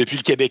 Depuis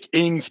le Québec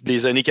Inc.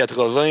 des années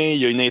 80, il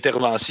y a une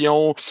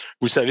intervention.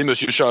 Vous savez, M.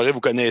 Charest, vous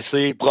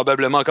connaissez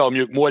probablement encore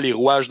mieux que moi les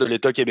rouages de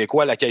l'État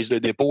québécois, la Caisse de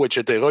dépôt,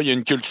 etc. Il y a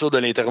une culture de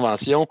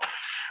l'intervention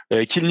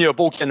qu'il n'y a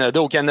pas au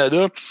Canada. Au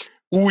Canada,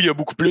 où il y a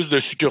beaucoup plus de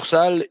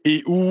succursales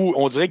et où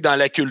on dirait que dans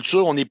la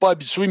culture, on n'est pas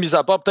habitué, mis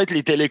à part peut-être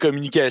les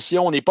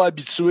télécommunications, on n'est pas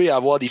habitué à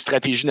avoir des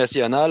stratégies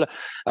nationales,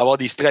 à avoir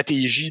des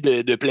stratégies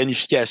de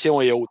planification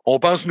et autres. On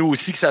pense, nous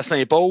aussi, que ça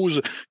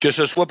s'impose, que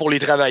ce soit pour les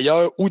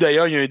travailleurs ou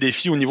d'ailleurs, il y a un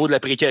défi au niveau de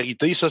la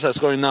précarité. Ça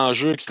sera un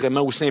enjeu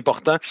extrêmement aussi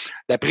important,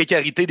 la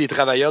précarité des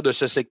travailleurs de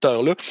ce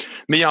secteur-là.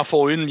 Mais il en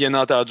faut bien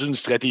entendu, une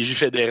stratégie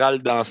fédérale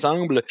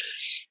d'ensemble.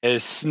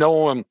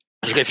 Sinon...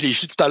 Je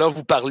réfléchis, tout à l'heure,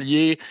 vous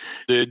parliez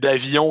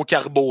d'avions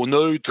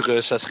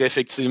carboneutres. Ça serait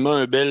effectivement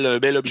un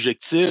bel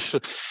objectif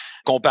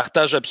qu'on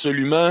partage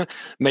absolument.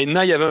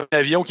 Maintenant, il y avait un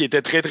avion qui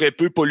était très, très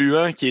peu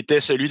polluant, qui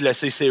était celui de la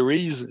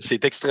C-Series.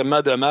 C'est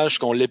extrêmement dommage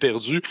qu'on l'ait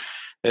perdu.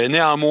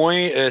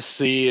 Néanmoins,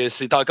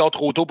 c'est encore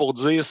trop tôt pour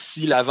dire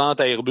si la vente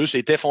à Airbus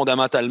était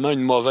fondamentalement une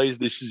mauvaise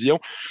décision.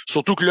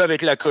 Surtout que là,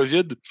 avec la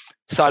COVID,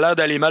 ça a l'air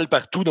d'aller mal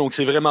partout, donc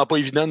c'est vraiment pas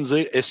évident de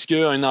dire est-ce qu'il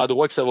y a un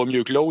endroit que ça va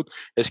mieux que l'autre,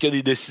 est-ce que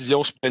des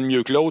décisions se prennent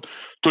mieux que l'autre.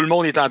 Tout le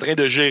monde est en train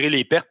de gérer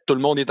les pertes, tout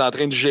le monde est en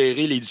train de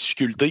gérer les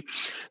difficultés.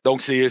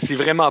 Donc, c'est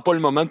vraiment pas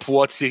le moment de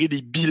pouvoir tirer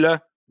des bilans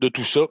de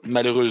tout ça,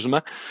 malheureusement.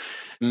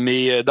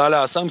 Mais dans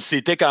l'ensemble,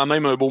 c'était quand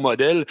même un beau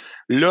modèle.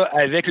 Là,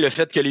 avec le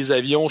fait que les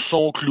avions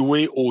sont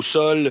cloués au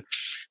sol,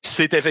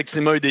 c'est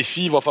effectivement un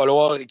défi. Il va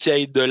falloir qu'il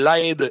y ait de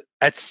l'aide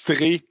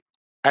attitrée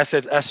à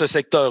ce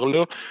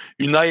secteur-là,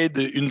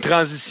 une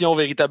transition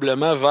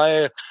véritablement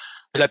vers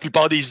la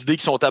plupart des idées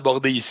qui sont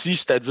abordées ici,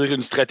 c'est-à-dire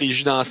une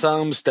stratégie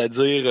d'ensemble,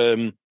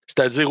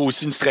 c'est-à-dire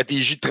aussi une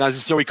stratégie de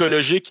transition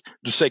écologique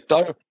du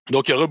secteur.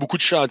 Donc, il y aura beaucoup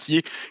de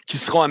chantiers qui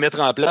seront à mettre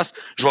en place.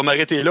 Je vais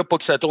m'arrêter là, pas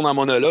que ça tourne en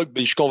monologue,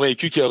 mais je suis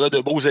convaincu qu'il y aura de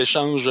beaux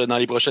échanges dans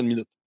les prochaines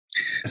minutes.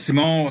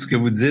 Simon, ce que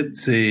vous dites,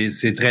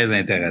 c'est très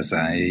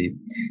intéressant.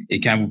 Et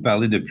quand vous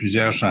parlez de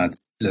plusieurs chantiers,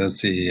 là,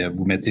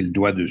 vous mettez le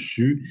doigt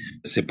dessus.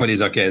 C'est pas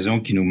les occasions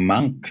qui nous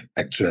manquent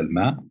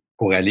actuellement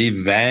pour aller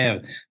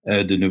vers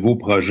de nouveaux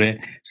projets.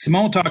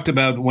 Simon talked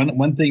about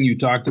one thing you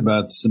talked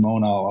about,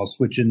 Simone. I'll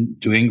switch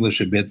into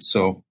English a bit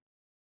so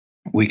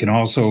we can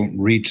also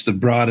reach the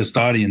broadest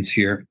audience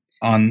here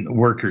on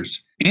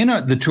workers. In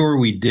the tour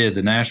we did,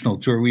 the national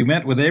tour, we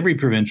met with every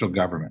provincial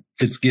government,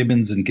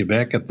 Fitzgibbons in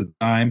Quebec at the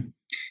time,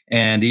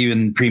 and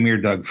even Premier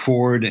Doug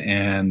Ford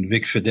and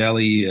Vic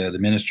Fedeli, the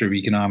Minister of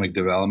Economic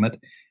Development.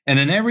 And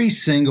in every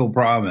single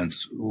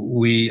province,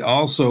 we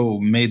also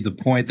made the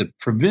point that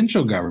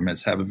provincial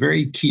governments have a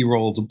very key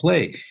role to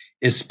play,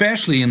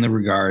 especially in the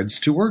regards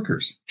to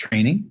workers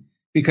training,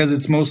 because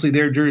it's mostly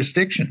their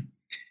jurisdiction.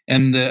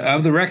 And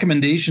of the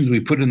recommendations we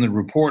put in the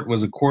report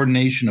was a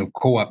coordination of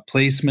co-op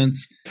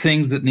placements,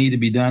 things that need to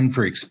be done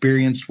for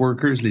experienced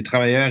workers. Les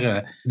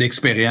travailleurs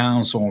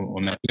d'expérience,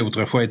 on appelait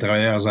autrefois les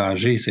travailleurs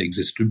âgés, ça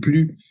n'existe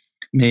plus.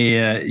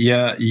 Mais il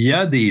y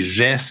a des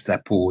gestes à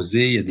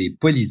poser, il y a des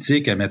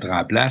politiques à mettre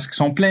en place qui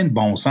sont pleins de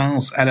bon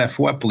sens, à la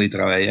fois pour les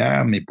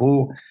travailleurs, mais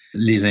pour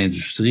les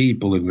industries,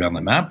 pour le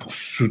gouvernement, pour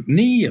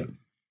soutenir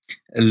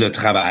le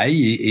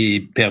travail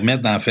et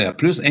permettre d'en faire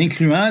plus,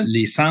 incluant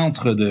les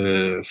centres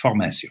de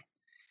formation,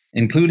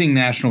 including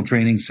national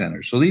training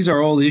centers. So these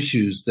are all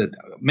issues that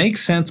make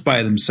sense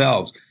by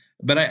themselves.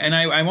 But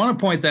I want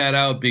to point that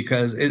out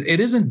because it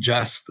isn't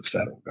just the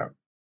federal government.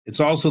 It's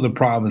also the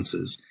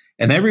provinces.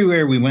 And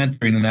everywhere we went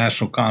during the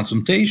national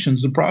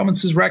consultations, the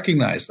provinces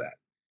recognize that.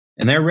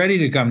 And they're ready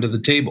to come to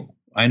the table.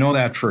 I know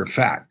that for a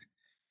fact.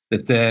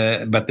 But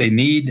they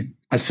need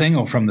a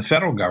signal from the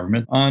federal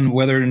government on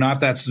whether or not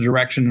that's the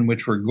direction in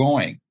which we're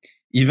going.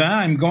 Yvan,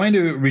 I'm going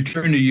to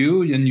return to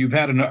you, and you've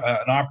had an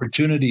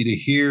opportunity to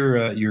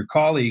hear your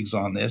colleagues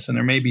on this, and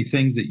there may be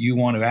things that you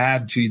want to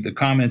add to the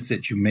comments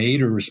that you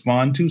made or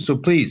respond to. So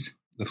please,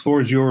 the floor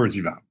is yours,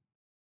 Yvan.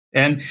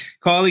 And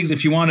colleagues,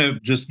 if you want to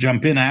just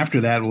jump in after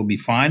that, will be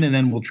fine, and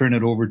then we'll turn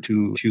it over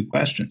to a few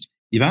questions.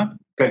 Yvan?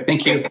 Okay,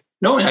 thank you.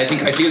 No, I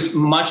think as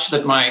much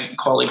that my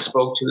colleagues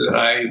spoke to that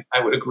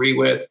I would agree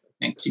with.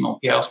 I think Simon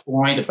Piel's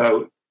point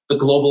about the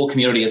global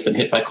community has been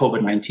hit by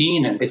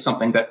COVID-19, and it's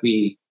something that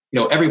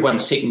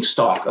everyone's taking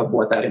stock of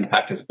what that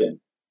impact has been,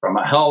 from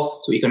a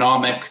health to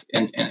economic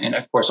and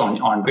of course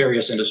on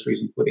various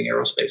industries, including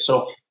aerospace.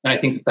 So, and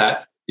I think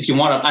that if you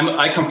want to,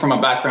 I come from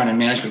a background in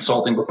management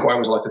consulting before I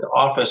was elected to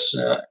office,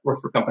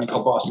 worked for a company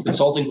called Boston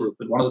Consulting Group.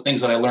 And one of the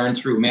things that I learned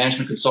through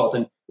management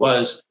consulting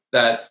was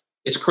that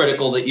it's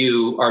critical that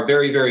you are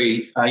very,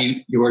 very,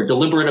 you are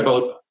deliberate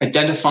about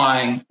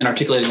identifying and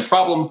articulating the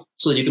problem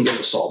so that you can be able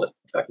to solve it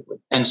effectively.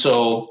 And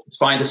so it's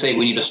fine to say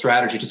we need a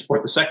strategy to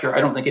support the sector. I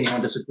don't think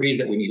anyone disagrees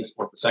that we need to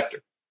support the sector,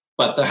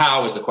 but the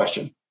how is the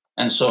question.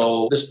 And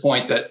so this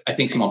point that I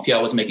think Simon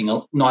Piel was making,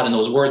 not in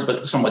those words,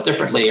 but somewhat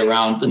differently,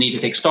 around the need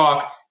to take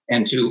stock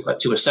and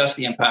to assess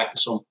the impact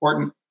is so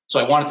important. So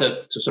I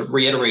wanted to sort of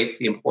reiterate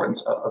the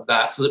importance of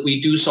that so that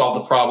we do solve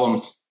the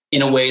problem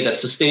in a way that's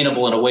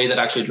sustainable, in a way that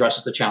actually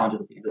addresses the challenges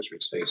that the industry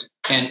is facing.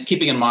 And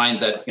keeping in mind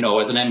that,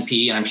 as an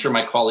MP, and I'm sure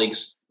my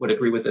colleagues would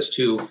agree with this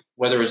too,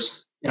 whether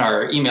it's in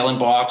our email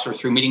inbox or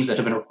through meetings that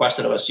have been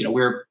requested of us,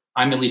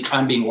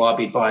 I'm being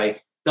lobbied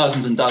by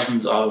dozens and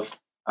dozens of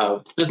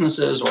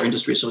businesses or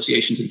industry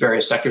associations in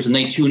various sectors, and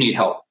they too need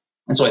help.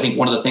 And so I think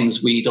one of the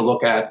things we need to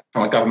look at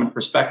from a government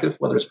perspective,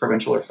 whether it's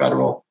provincial or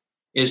federal,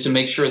 is to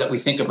make sure that we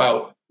think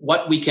about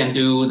what we can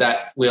do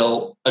that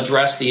will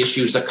address the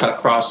issues that cut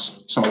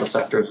across some of the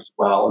sectors as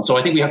well. And so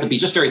I think we have to be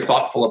just very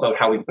thoughtful about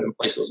how we put in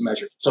place those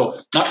measures. So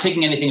not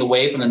taking anything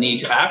away from the need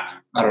to act,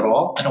 not at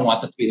all. I don't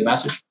want that to be the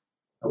message.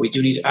 We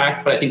do need to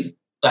act, but I think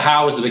the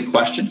how is the big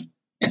question.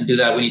 And to do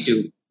that, we need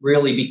to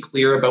really be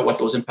clear about what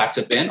those impacts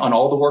have been on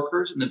all the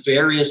workers in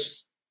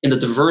the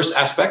diverse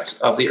aspects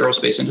of the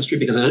aerospace industry,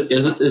 because it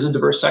is a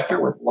diverse sector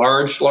with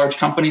large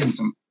companies and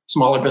some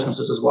smaller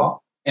businesses as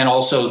well. And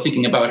also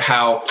thinking about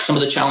how some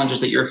of the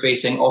challenges that you're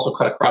facing also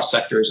cut across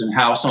sectors, and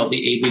how some of the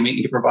aid we may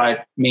need to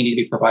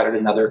be provided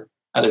in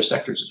other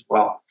sectors as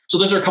well. So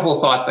those are a couple of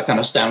thoughts that kind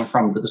of stem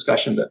from the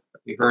discussion that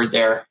we heard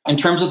there. In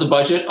terms of the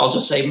budget, I'll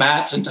just say,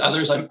 Matt, and to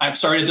others, I'm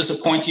sorry to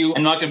disappoint you.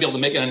 I'm not going to be able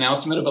to make an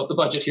announcement about the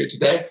budget here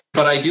today,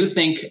 but I do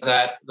think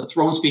that the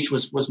throne speech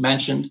was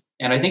mentioned.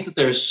 And I think that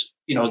there's,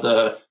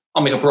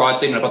 I'll make a broad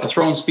statement about the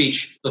throne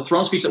speech. The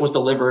throne speech that was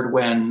delivered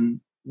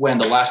when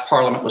the last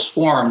parliament was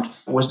formed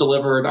was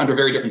delivered under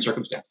very different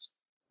circumstances.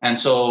 And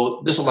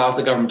so this allows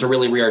the government to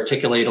really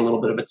re-articulate a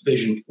little bit of its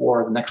vision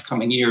for the next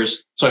coming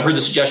years. So I've heard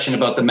the suggestion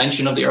about the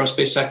mention of the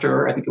aerospace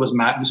sector. I think it was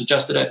Matt who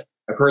suggested it.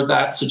 I've heard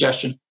that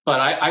suggestion. But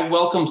I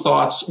welcome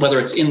thoughts, whether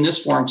it's in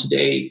this forum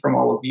today from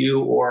all of you,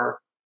 or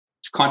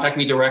to contact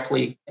me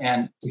directly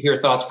and to hear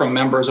thoughts from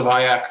members of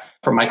IAC,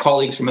 from my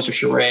colleagues, from Mr.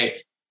 Charest,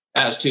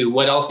 as to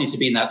what else needs to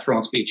be in that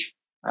throne speech.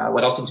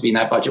 What else needs to be in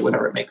that budget,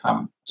 whenever it may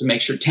come, to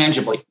make sure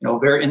tangibly,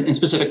 very in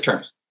specific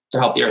terms, to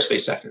help the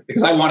aerospace sector.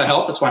 Because I want to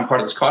help. That's why I'm part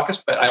of this caucus,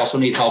 but I also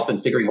need help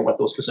in figuring out what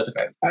those specific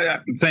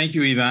items. Thank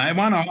you, Yvan. I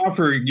want to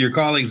offer your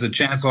colleagues a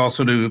chance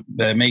also to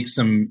make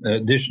some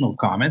additional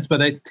comments,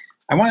 but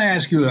I want to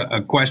ask you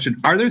a question.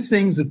 Are there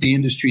things that the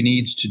industry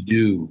needs to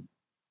do,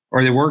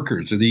 or the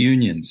workers or the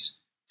unions,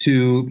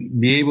 to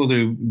be able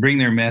to bring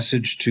their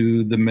message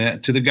to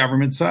the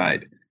government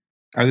side?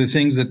 Are there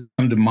things that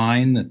come to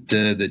mind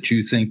that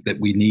you think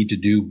that we need to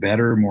do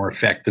better, more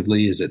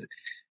effectively? Is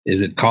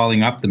it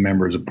calling up the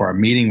members of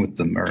Parliament, meeting with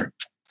them,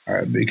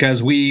 or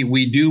because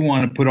we do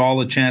want to put all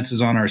the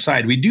chances on our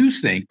side? We do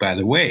think, by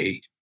the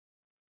way,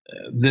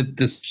 that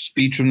the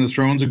speech from the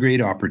throne is a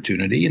great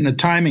opportunity, and the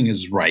timing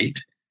is right.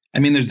 I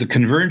mean, there's the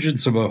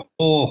convergence of a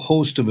whole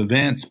host of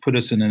events put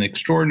us in an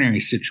extraordinary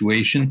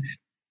situation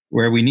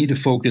where we need to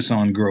focus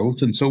on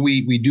growth, and so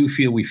we do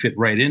feel we fit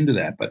right into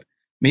that, but.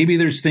 Maybe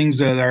there's things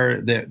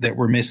that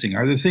we're missing.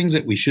 Are there things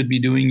that we should be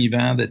doing,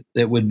 Yvan,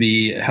 that would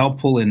be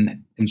helpful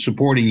in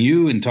supporting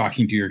you and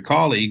talking to your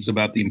colleagues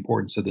about the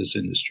importance of this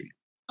industry?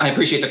 I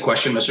appreciate the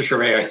question, Mr.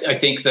 Charest. I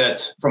think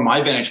that from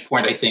my vantage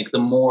point, I think the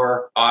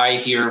more I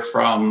hear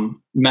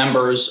from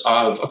members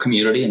of a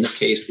community, in this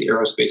case, the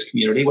aerospace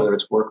community, whether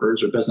it's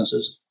workers or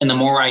businesses, and the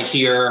more I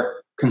hear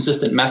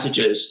consistent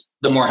messages,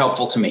 the more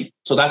helpful to me.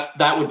 So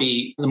that would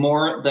be the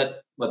more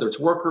that, whether it's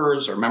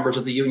workers or members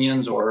of the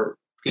unions or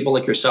people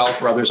like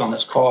yourself or others on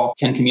this call,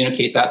 can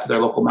communicate that to their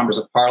local members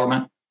of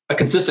parliament, a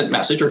consistent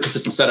message or a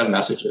consistent set of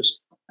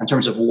messages in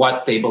terms of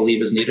what they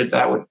believe is needed.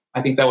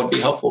 I think that would be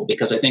helpful,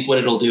 because I think what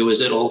it'll do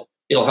is it'll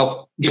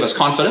help give us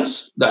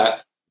confidence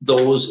that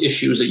those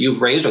issues that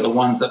you've raised are the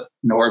ones that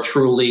are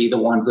truly the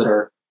ones that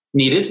are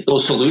needed.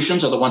 Those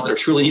solutions are the ones that are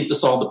truly needed to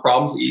solve the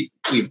problems that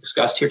we've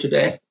discussed here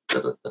today,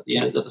 that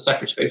the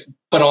sector's facing.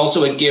 But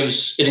also it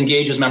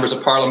engages members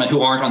of parliament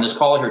who aren't on this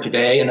call here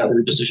today, and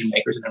other decision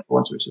makers and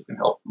influencers who can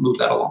help move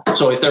that along.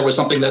 So if there was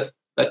something that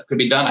that could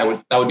be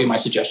done, that would be my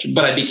suggestion.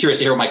 But I'd be curious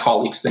to hear what my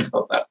colleagues think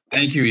about that.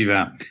 Thank you,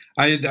 Yvan.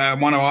 I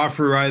want to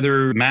offer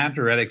either Matt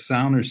or Eric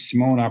Sound or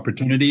Simon an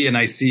opportunity, and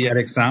I see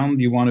Eric Sound.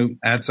 You want to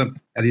add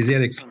something? Allez-y,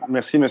 Eric.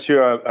 Merci,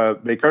 Monsieur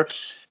Baker.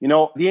 You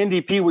know, the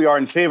NDP, we are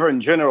in favor in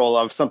general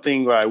of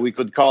something we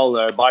could call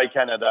a Buy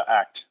Canada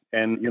Act.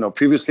 And, you know,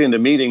 previously in the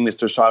meeting,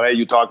 Mr. Charest,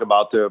 you talked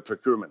about the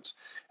procurements.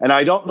 And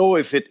I don't know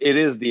if it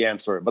is the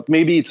answer, but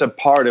maybe it's a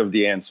part of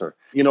the answer.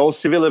 You know,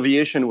 civil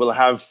aviation will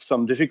have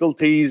some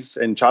difficulties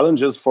and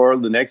challenges for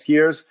the next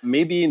years.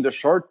 Maybe in the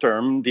short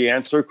term, the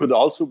answer could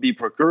also be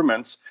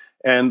procurements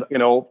and, you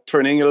know,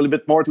 turning a little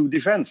bit more to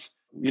defense.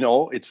 You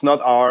know, it's not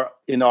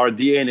in our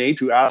DNA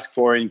to ask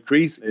for an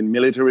increase in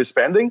military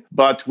spending,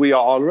 but we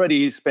are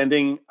already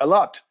spending a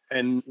lot.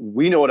 And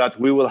we know that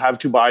we will have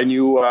to buy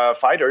new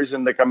fighters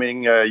in the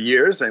coming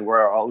years, and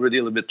we're already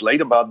a little bit late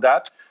about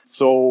that.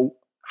 So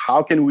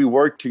how can we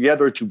work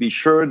together to be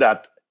sure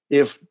that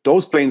if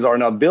those planes are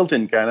not built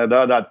in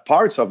Canada, that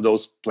parts of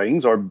those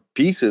planes or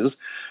pieces,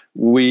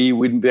 we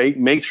would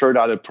make sure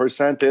that a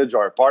percentage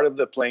or a part of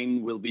the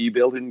plane will be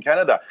built in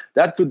Canada?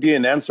 That could be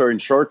an answer in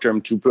short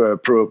term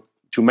to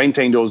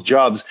maintain those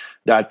jobs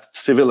that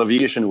civil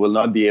aviation will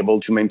not be able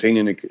to maintain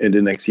in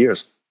the next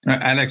years.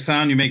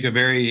 Alexandre, you make a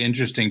very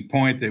interesting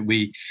point that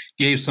we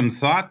gave some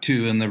thought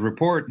to in the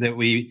report that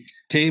we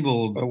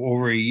tabled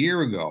over a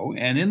year ago.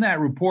 And in that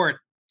report,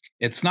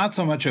 it's not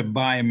so much a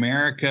Buy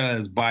America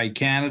as Buy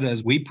Canada,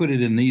 as we put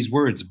it in these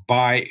words,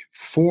 Buy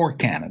for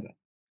Canada.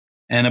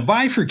 And a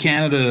Buy for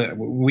Canada,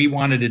 we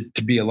wanted it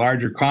to be a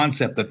larger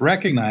concept that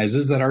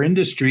recognizes that our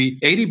industry,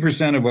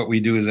 80% of what we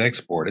do is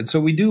exported. So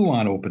we do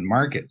want open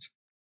markets.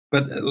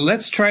 But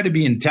let's try to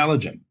be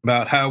intelligent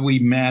about how we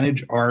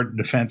manage our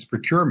defense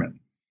procurement.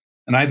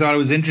 And I thought it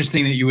was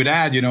interesting that you would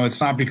add, you know,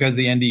 it's not because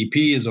the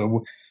NDP is a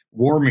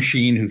war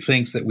machine who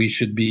thinks that we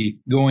should be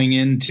going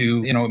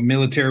into, you know,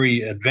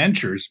 military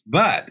adventures,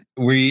 but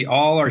we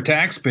all are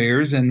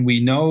taxpayers and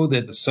we know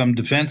that some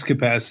defense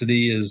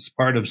capacity is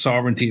part of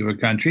sovereignty of a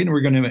country and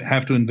we're going to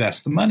have to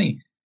invest the money,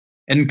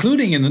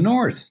 including in the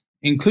North,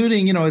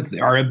 including, you know,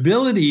 our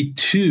ability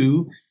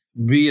to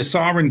be a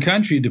sovereign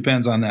country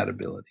depends on that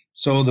ability.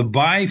 So the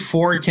Buy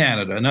for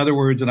Canada, in other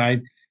words, and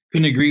I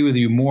couldn't agree with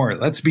you more.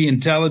 Let's be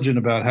intelligent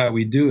about how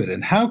we do it.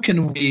 And how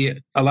can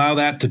we allow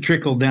that to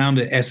trickle down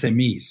to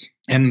SMEs?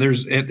 And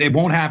it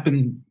won't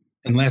happen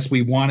unless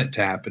we want it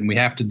to happen. We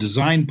have to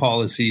design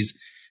policies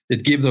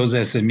that give those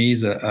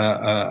SMEs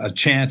a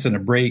chance and a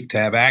break to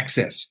have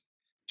access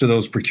to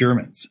those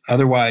procurements.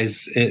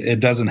 Otherwise, it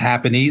doesn't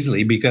happen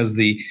easily because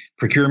the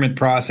procurement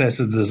process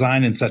is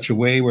designed in such a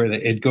way where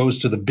it goes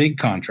to the big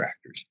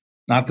contractors,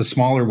 not the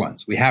smaller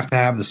ones. We have to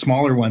have the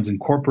smaller ones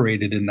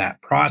incorporated in that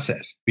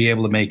process, be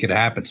able to make it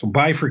happen. So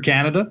Buy for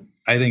Canada,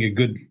 I think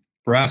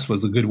for us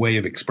was a good way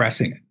of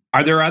expressing it.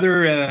 Are there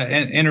other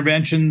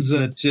interventions?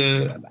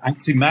 I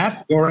see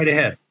Matt, go right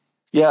ahead.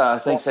 Yeah,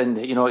 thanks.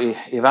 And, you know,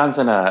 Yvan's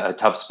in a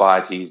tough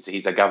spot.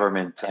 He's a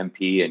government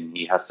MP and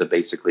he has to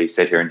basically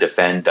sit here and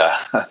defend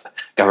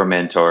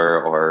government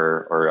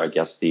or I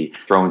guess the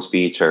throne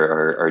speech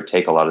or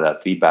take a lot of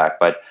that feedback.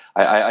 But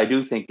I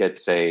do think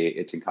it's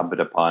incumbent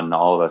upon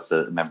all of us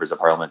members of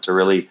Parliament to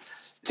really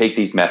take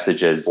these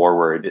messages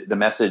forward. The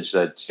message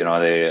that, you know,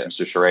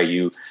 Mr. Charest,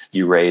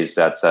 you raised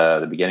at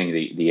the beginning,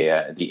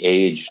 the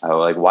age,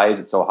 like why is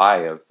it so high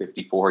of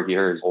 54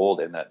 years old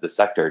in the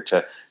sector?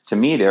 To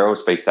me, the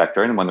aerospace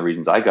sector, and one of the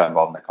reasons I got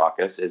involved in the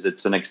caucus, is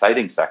it's an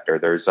exciting sector.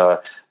 There's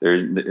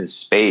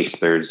space,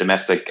 there's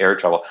domestic air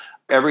travel,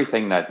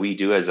 everything that we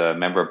do as a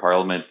member of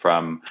Parliament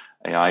from.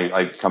 You know,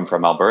 I come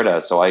from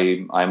Alberta, so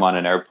I'm on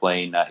an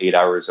airplane 8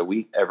 hours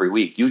every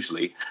week,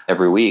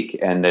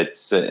 and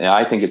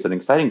I think it's an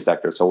exciting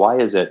sector. So why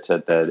is it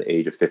at the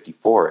age of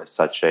 54 is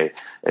such a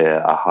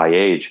high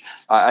age?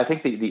 I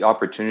think the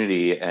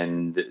opportunity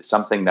and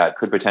something that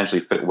could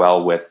potentially fit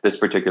well with this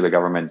particular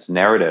government's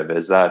narrative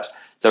is that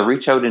to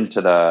reach out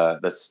into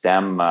the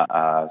STEM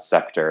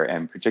sector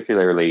and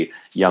particularly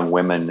young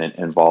women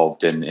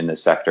involved in the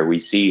sector. We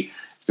see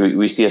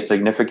a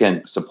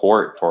significant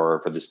support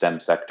for the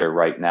STEM sector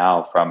right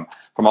now from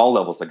all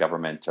levels of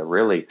government,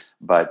 really.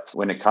 But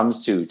when it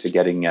comes to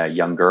getting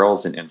young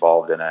girls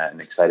involved in an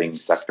exciting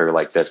sector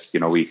like this, you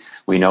know,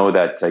 we know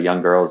that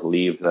young girls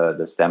leave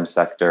the STEM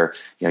sector,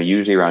 you know,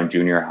 usually around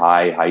junior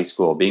high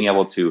school. Being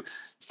able to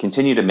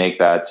continue to make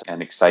that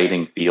an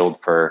exciting field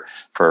for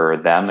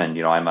them. And,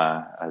 you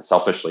know,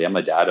 selfishly, I'm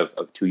a dad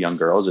of two young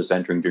girls just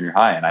entering junior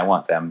high, and I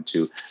want them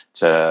to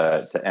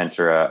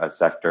enter a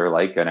sector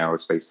like an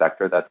aerospace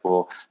sector that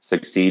will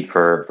succeed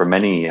for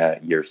many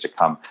years to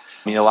come.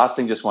 I mean, the last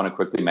thing, just want to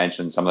quickly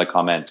mention some of the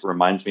comments. It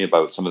reminds me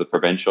about some of the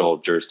provincial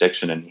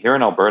jurisdiction. And here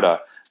in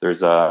Alberta,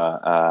 there's an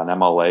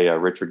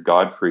MLA, Richard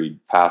Godfrey,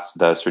 passed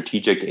the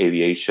Strategic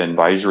Aviation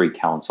Advisory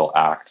Council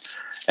Act.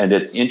 And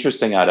it's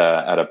interesting at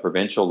a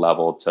provincial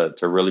level to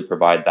really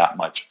provide that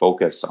much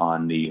focus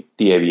on the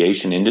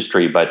aviation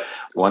industry. But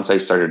once I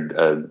started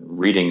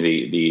reading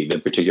the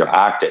particular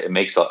act, it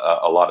makes a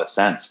lot of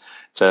sense.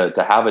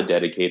 to have a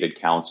dedicated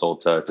council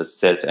to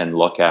sit and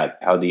look at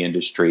how the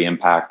industry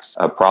impacts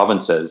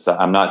provinces.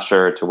 I'm not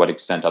sure to what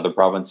extent other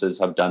provinces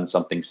have done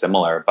something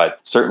similar, but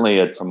certainly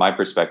it's, from my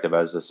perspective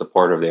as a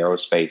supporter of the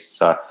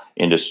aerospace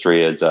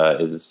industry, is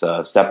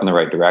a step in the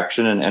right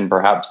direction, and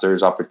perhaps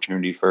there's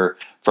opportunity for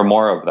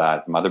more of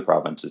that from other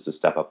provinces to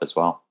step up as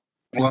well.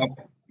 Well,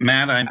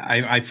 Matt,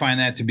 I find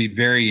that to be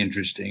very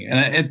interesting.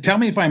 And tell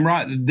me if I'm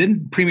wrong.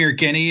 Didn't Premier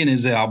Kenney in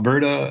his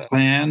Alberta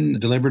plan,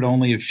 delivered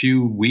only a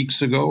few weeks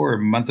ago or a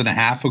month and a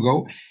half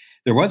ago,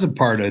 there was a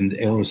part in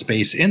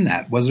aerospace in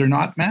that, was there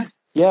not, Matt?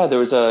 Yeah,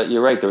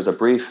 you're right. There was a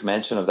brief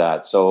mention of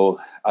that. So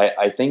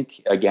I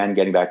think, again,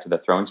 getting back to the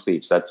throne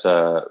speech, that's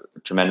a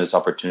tremendous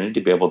opportunity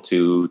to be able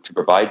to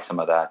provide some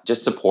of that,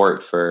 just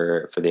support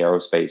for the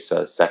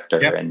aerospace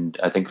sector. Yep. And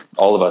I think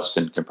all of us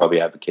can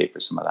probably advocate for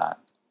some of that.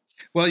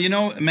 Well,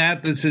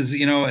 Matt, this is,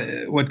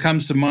 what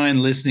comes to mind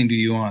listening to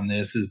you on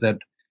this is that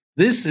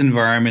this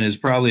environment is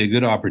probably a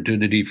good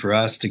opportunity for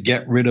us to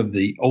get rid of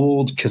the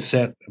old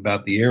cassette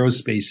about the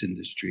aerospace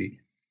industry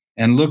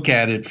and look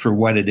at it for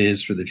what it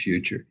is for the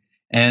future.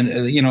 And,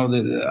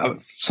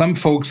 some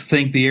folks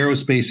think the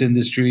aerospace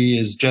industry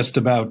is just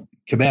about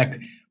Quebec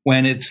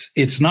when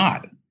it's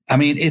not. I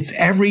mean, it's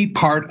every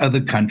part of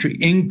the country,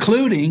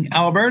 including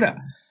Alberta.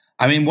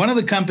 I mean, one of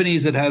the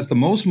companies that has the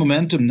most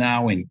momentum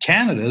now in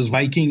Canada is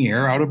Viking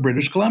Air out of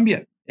British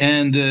Columbia,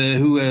 and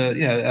who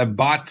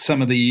bought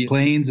some of the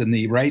planes and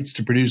the rights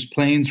to produce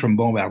planes from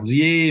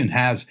Bombardier,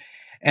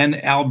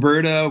 and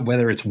Alberta,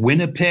 whether it's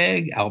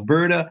Winnipeg,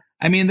 Alberta.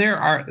 I mean,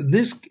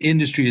 this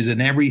industry is in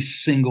every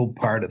single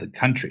part of the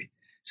country.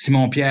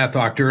 Simon Pierre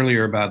talked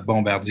earlier about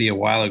Bombardier a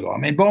while ago. I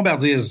mean,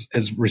 Bombardier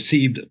has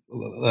received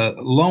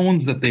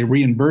loans that they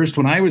reimbursed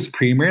when I was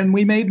premier, and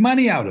we made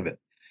money out of it.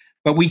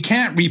 But we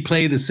can't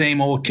replay the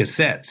same old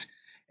cassettes.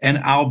 And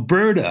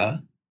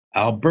Alberta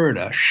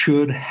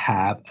should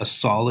have a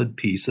solid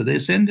piece of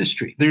this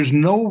industry. There's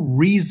no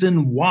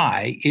reason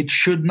why it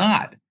should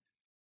not.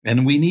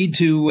 And we need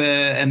to,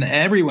 and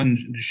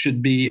everyone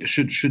should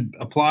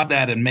applaud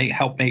that and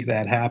help make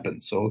that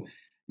happen. So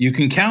you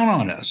can count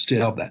on us to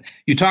help that.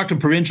 You talked to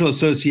provincial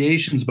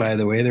associations, by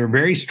the way. They're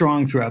very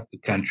strong throughout the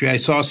country. I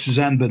saw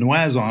Suzanne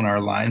Benoit on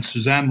our line.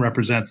 Suzanne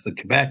represents the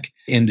Quebec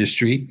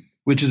industry,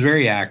 which is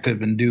very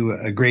active and do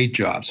a great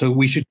job. So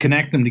we should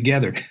connect them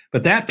together.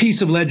 But that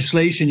piece of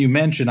legislation you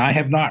mentioned, I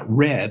have not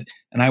read,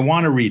 and I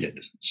want to read it.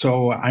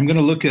 So I'm going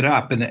to look it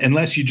up, and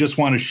unless you just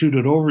want to shoot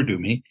it over to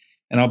me,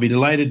 and I'll be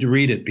delighted to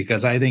read it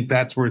because I think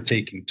that's worth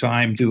taking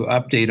time to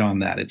update on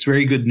that. It's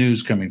very good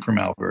news coming from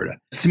Alberta.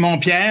 Simon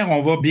Pierre,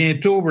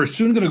 we're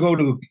soon going to go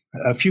to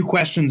a few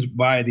questions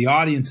by the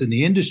audience in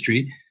the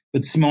industry.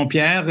 But Simon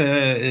Pierre,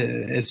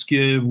 est-ce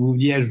que vous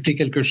vouliez ajouter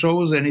quelque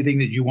chose? Anything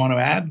that you want to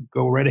add?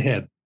 Go right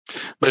ahead.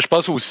 Ben, je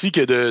pense aussi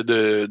que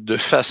de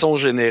façon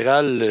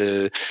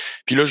générale,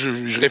 puis là,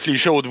 je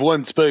réfléchis à haute voix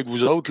un petit peu avec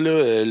vous autres,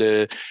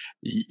 là,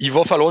 il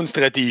va falloir une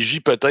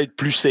stratégie peut-être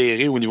plus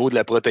serrée au niveau de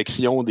la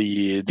protection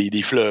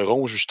des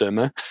fleurons,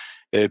 justement.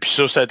 Puis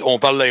ça, on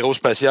parle de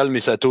l'aérospatial, mais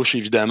ça touche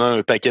évidemment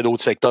un paquet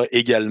d'autres secteurs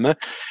également.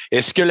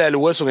 Est-ce que la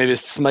loi sur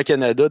Investissement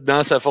Canada,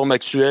 dans sa forme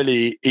actuelle,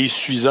 est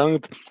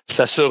suffisante?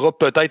 Ça sera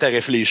peut-être à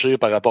réfléchir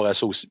par rapport à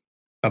ça aussi.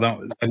 Pardon,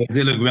 ça veut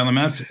dire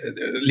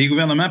les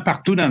gouvernements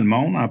partout dans le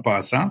monde, en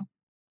passant,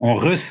 ont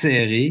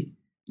resserré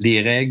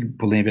les règles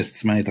pour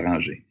l'investissement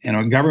étranger. And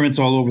governments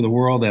all over the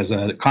world, as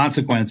a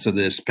consequence of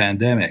this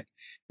pandemic,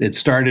 it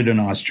started in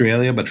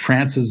Australia, but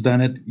France has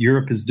done it,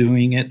 Europe is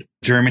doing it,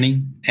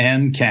 Germany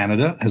and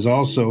Canada has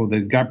also,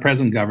 the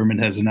present government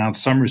has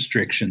announced some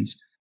restrictions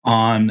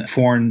on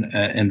foreign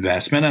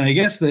investment. And I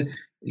guess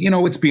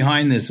what's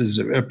behind this is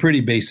a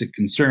pretty basic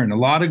concern. A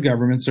lot of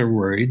governments are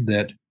worried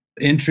that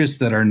interests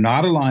that are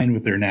not aligned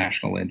with their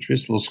national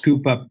interest will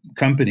scoop up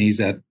companies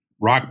at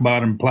rock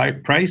bottom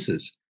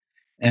prices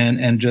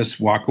and just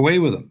walk away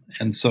with them.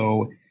 And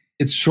so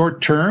it's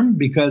short term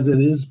because it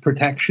is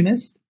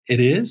protectionist. It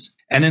is.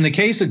 And in the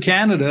case of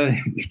Canada,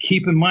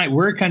 keep in mind,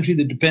 we're a country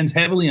that depends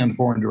heavily on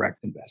foreign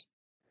direct investment.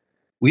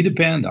 We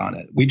depend on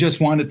it. We just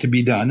want it to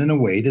be done in a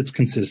way that's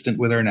consistent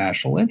with our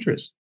national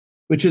interest,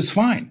 which is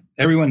fine.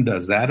 Everyone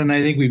does that. And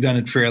I think we've done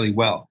it fairly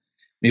well.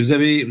 Mais vous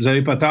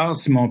avez pas tort,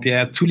 Simon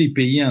Pierre. Tous les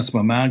pays en ce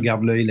moment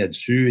gardent l'œil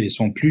là-dessus et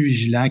sont plus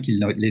vigilants qu'ils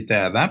l'étaient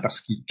avant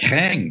parce qu'ils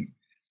craignent.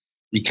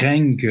 Ils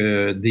craignent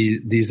que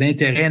des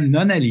intérêts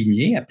non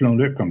alignés,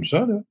 appelons-le comme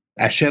ça, là,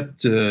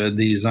 achètent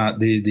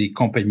des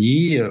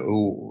compagnies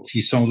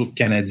qui sont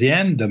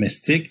canadiennes,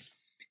 domestiques,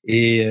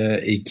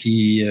 et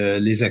qui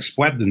les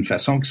exploitent d'une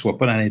façon qui soit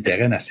pas dans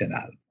l'intérêt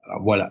national.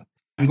 Alors voilà.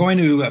 I'm going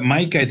to,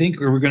 Mike, I think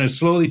we're going to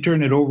slowly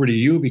turn it over to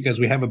you because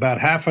we have about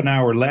half an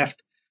hour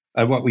left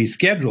of what we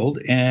scheduled,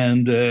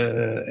 and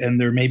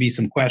there may be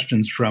some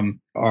questions from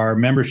our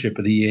membership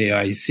of the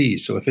AIC.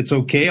 So if it's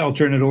okay, I'll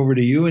turn it over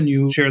to you and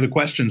you share the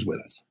questions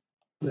with us.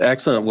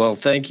 Excellent. Well,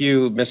 thank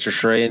you, Mr.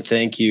 Charest, and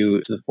thank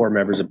you to the four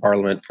members of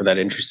Parliament for that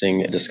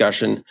interesting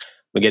discussion.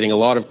 We're getting a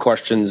lot of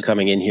questions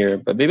coming in here,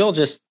 but maybe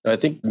I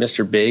think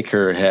Mr.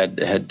 Baker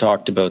had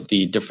talked about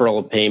the deferral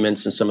of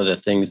payments and some of the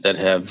things that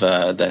have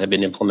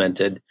been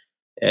implemented.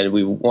 And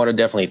we want to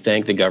definitely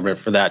thank the government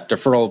for that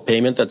deferral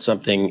payment. That's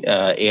something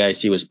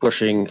AIC was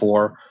pushing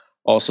for.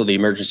 Also, the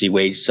emergency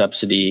wage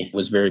subsidy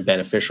was very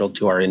beneficial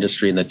to our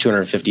industry and the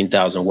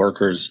 215,000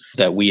 workers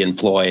that we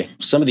employ.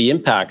 Some of the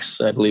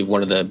impacts, I believe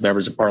one of the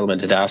members of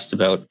parliament had asked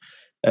about,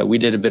 we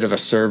did a bit of a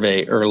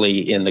survey early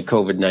in the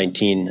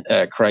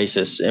COVID-19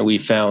 crisis, and we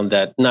found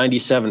that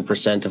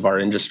 97% of our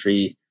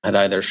industry had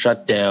either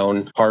shut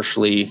down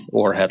partially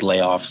or had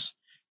layoffs.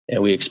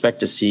 And we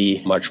expect to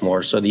see much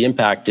more. So the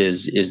impact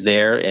is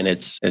there, and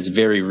it's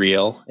very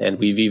real. And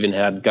we've even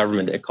had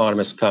government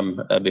economists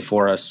come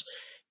before us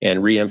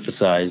and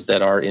reemphasize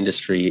that our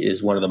industry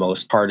is one of the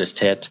most hardest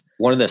hit.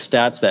 One of the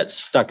stats that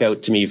stuck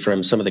out to me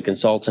from some of the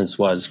consultants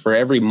was for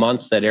every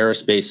month that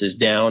aerospace is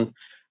down,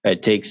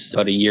 it takes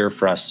about a year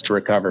for us to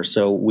recover.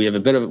 So we have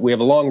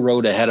a long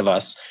road ahead of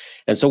us.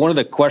 And so one of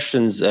the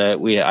questions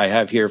I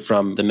have here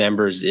from the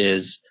members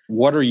is,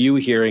 what are you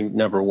hearing,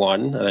 number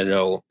one? And I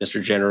know,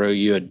 Mr. General,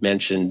 you had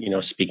mentioned,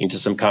 speaking to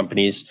some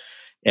companies,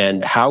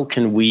 and how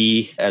can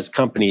we as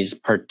companies,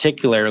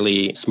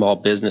 particularly small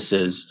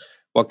businesses,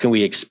 what can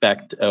we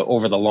expect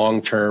over the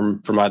long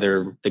term from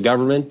either the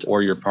government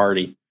or your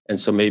party? And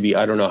so maybe,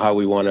 I don't know how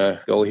we want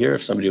to go here,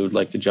 if somebody would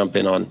like to jump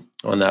in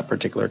on that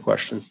particular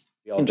question.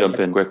 I can jump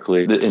in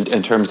quickly.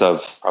 In terms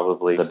of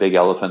probably the big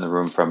elephant in the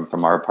room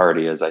from our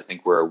party is I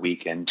think we're a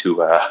week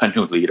into a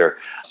new leader.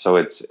 So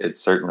it's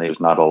certainly there's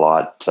not a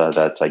lot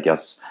that I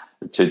guess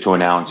to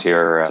announce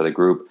here to the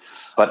group.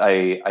 But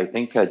I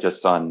think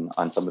just on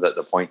some of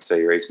the points that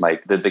you raised,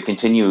 Mike, the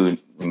continuing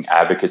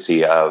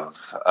advocacy of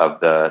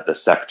the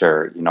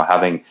sector,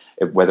 having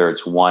whether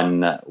it's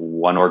one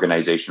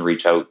organization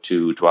reach out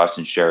to us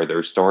and share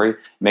their story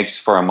makes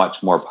for a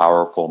much more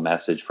powerful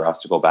message for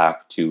us to go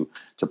back to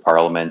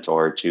Parliament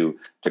or to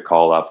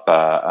call up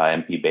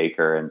MP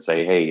Baker and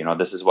say, hey,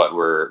 this is what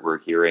we're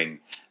hearing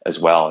as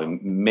well,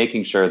 and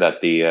making sure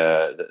that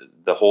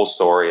the whole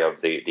story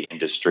of the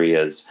industry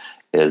is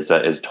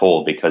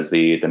told, because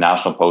the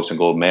National Post and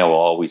Globe and Mail will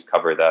always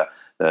cover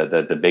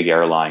the big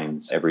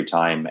airlines every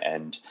time,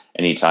 and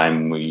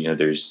anytime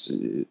we're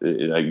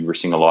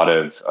seeing a lot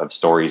of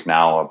stories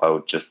now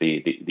about just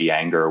the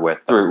anger with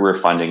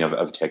refunding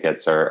of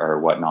tickets or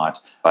whatnot.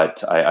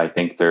 But I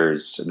think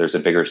there's a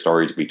bigger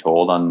story to be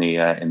told in the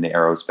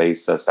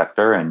aerospace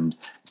sector, and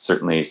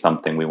certainly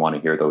something we want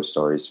to hear those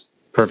stories.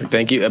 Perfect.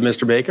 Thank you.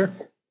 Mr. Baker?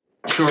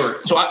 Sure.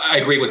 So I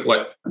agree with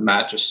what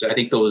Matt just said. I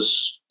think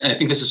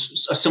this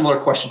is a similar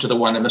question to the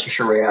one that Mr.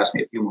 Charest asked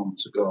me a few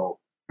moments ago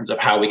in terms of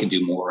how we can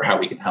do more, how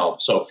we can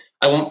help. So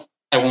I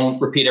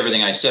won't repeat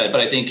everything I said,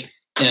 but I think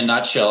in a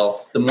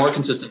nutshell, the more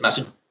consistent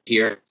message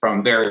here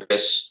from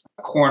various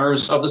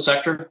corners of the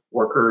sector,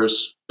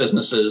 workers,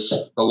 businesses,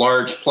 the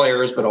large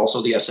players, but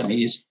also the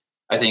SMEs.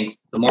 I think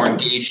the more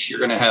engaged you're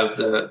going to have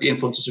the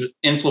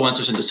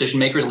influencers and decision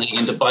makers leading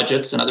into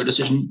budgets and other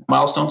decision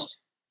milestones.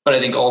 But I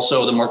think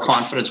also the more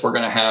confidence we're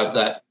going to have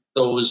that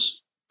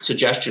those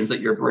suggestions that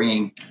you're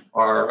bringing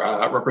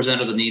are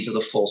representative of the needs of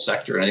the full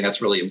sector. And I think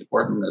that's really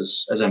important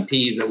as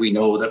MPs, that we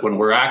know that when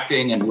we're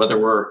acting, and whether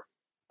we're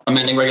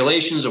amending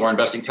regulations or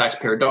investing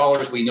taxpayer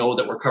dollars, we know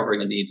that we're covering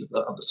the needs of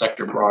the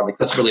sector broadly.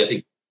 That's really, I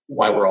think,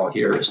 why we're all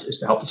here is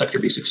to help the sector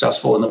be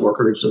successful, and the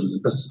workers and the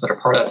businesses that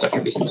are part of that sector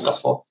be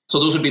successful.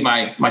 So those would be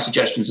my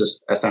suggestions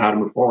as to how to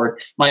move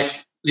forward.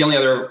 The only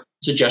other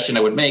suggestion I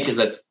would make is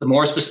that the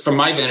more from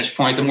my vantage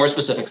point, the more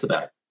specifics, the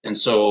better. And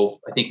so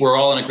I think we're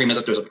all in agreement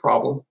that there's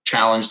a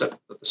challenge that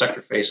the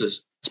sector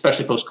faces,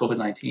 especially post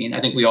COVID-19.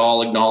 I think we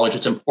all acknowledge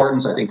its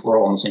importance. I think we're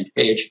all on the same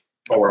page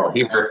while we're all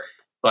here.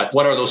 But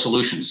what are those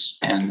solutions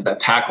and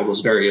that tackle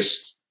those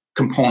various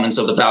components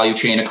of the value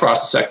chain across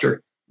the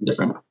sector,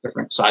 different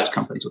size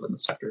companies within the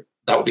sector?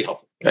 That would be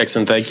helpful.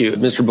 Excellent. Thank you.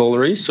 Mr.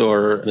 Boulris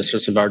or Mr.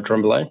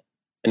 Savard-Tremblay,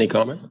 any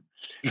comment?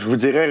 Je vous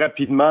dirais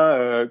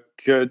rapidement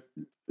que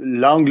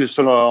l'angle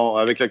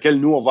avec lequel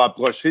nous, on va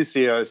approcher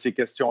ces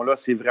questions-là,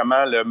 c'est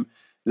vraiment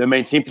le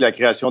maintien puis la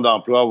création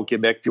d'emplois au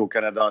Québec puis au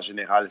Canada en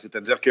général.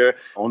 C'est-à-dire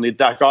qu'on est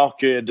d'accord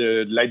que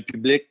de l'aide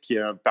publique, qu'il y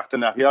a un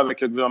partenariat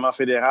avec le gouvernement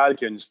fédéral,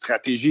 qu'il y a une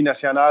stratégie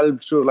nationale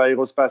sur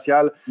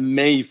l'aérospatiale,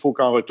 mais il faut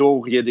qu'en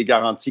retour, il y ait des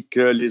garanties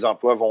que les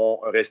emplois vont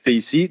rester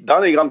ici, dans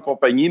les grandes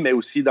compagnies, mais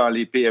aussi dans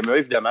les PME,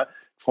 évidemment,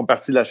 qui font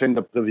partie de la chaîne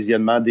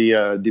d'approvisionnement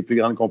des plus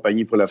grandes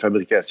compagnies pour la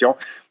fabrication.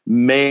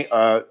 Mais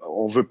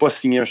on ne veut pas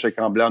signer un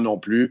chèque en blanc non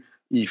plus.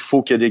 Il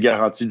faut qu'il y ait des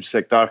garanties du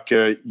secteur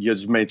qu'il y a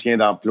du maintien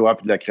d'emplois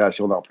et de la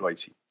création d'emplois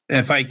ici.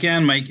 If I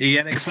can, Mike. Et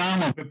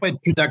Alexandre, on ne peut pas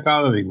être plus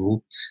d'accord avec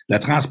vous. La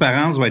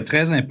transparence va être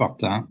très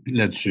importante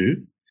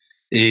là-dessus.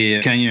 Et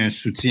quand il y a un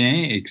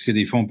soutien et que c'est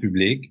des fonds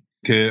publics,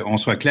 qu'on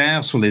soit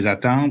clair sur les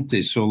attentes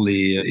et sur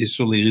les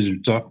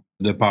résultats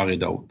de part et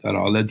d'autre.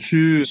 Alors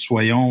là-dessus,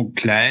 soyons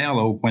clairs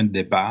là, au point de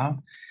départ.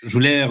 Je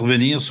voulais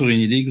revenir sur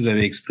une idée que vous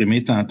avez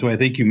exprimée tantôt. I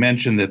think you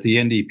mentioned that the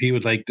NDP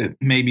would like to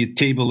maybe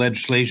table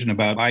legislation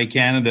about Buy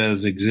Canada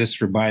as exists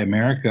for Buy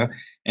America.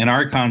 And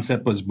our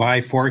concept was Buy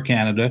for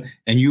Canada.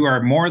 And you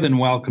are more than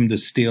welcome to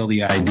steal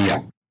the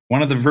idea.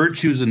 One of the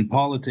virtues in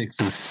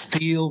politics is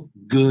steal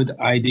good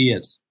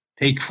ideas.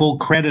 Take full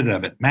credit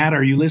of it. Matt,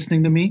 are you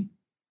listening to me?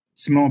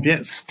 Simon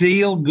Pierre,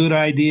 steal good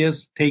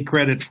ideas, take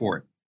credit for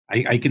it.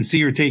 I can see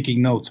you're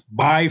taking notes.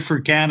 Buy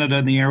for Canada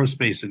in the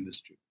aerospace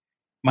industry.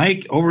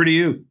 Mike, over to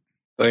you.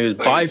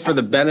 Buy for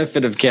the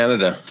benefit of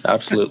Canada.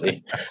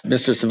 Absolutely.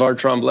 Mr. Savard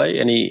Tremblay,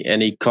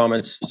 any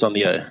comments on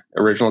the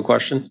original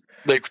question?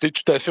 Ben écoutez,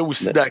 tout à fait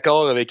aussi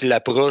d'accord avec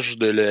l'approche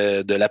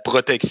de la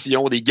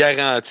protection, des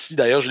garanties.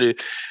 D'ailleurs,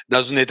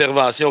 dans une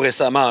intervention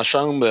récemment en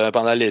Chambre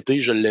pendant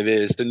l'été,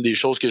 c'était une des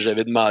choses que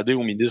j'avais demandé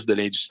au ministre de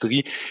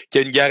l'Industrie,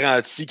 qu'il y ait une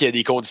garantie, qu'il y ait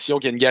des conditions,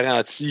 qu'il y ait une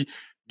garantie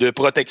de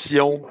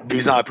protection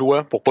des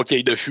emplois pour pas qu'il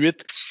y ait de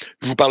fuite.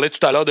 Je vous parlais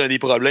tout à l'heure d'un des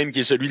problèmes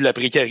qui est celui de la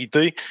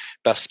précarité,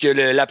 parce que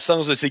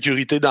l'absence de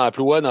sécurité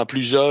d'emploi dans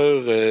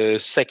plusieurs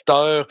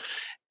secteurs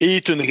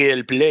est une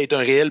réelle plaie, est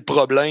un réel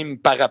problème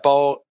par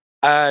rapport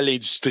à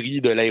l'industrie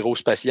de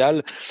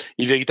l'aérospatiale.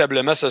 Et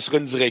véritablement, ça sera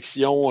une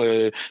direction,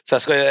 ça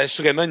serait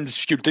assurément une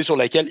difficulté sur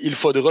laquelle il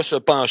faudra se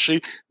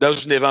pencher dans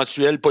une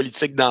éventuelle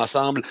politique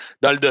d'ensemble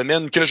dans le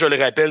domaine que, je le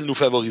rappelle, nous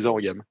favorisons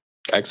également.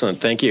 Excellent.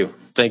 Thank you.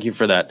 Thank you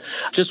for that.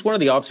 Just one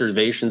of the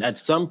observations, at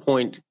some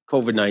point,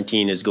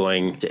 COVID-19 is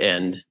going to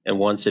end. And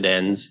once it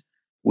ends,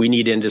 we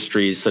need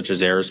industries such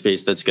as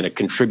aerospace that's going to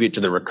contribute to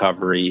the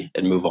recovery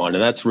and move on.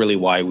 And that's really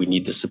why we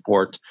need the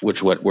support,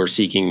 which what we're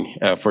seeking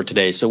for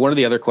today. So one of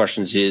the other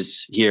questions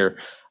is here,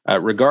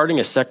 regarding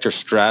a sector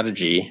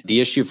strategy,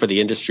 the issue for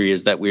the industry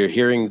is that we're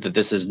hearing that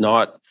this is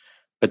not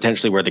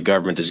potentially where the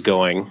government is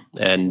going.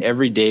 And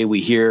every day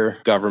we hear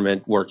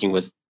government working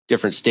with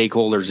different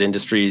stakeholders,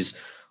 industries,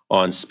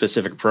 on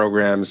specific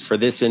programs for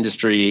this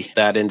industry,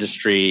 that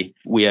industry.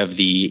 We have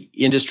the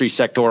Industry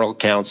Sectoral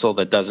Council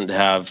that doesn't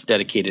have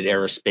dedicated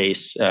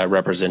aerospace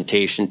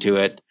representation to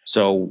it.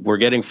 So we're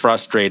getting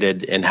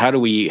frustrated. And how do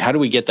we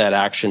get that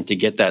action to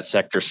get that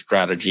sector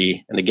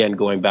strategy? And again,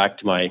 going back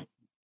to my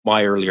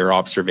earlier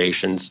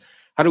observations,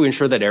 how do we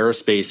ensure that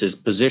aerospace is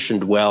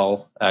positioned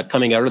well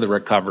coming out of the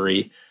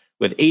recovery?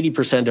 With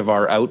 80% of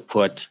our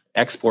output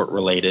export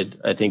related,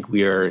 I think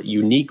we are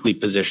uniquely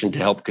positioned to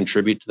help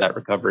contribute to that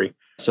recovery.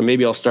 So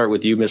maybe I'll start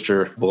with you,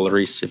 Mr.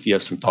 Volaris, if you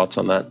have some thoughts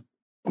on that.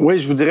 Oui,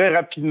 je vous dirais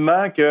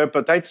rapidement que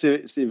peut-être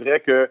c'est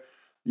vrai qu'il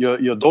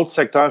y a d'autres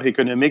secteurs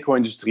économiques ou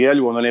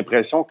industriels où on a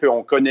l'impression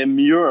qu'on connaît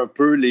mieux un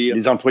peu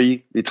les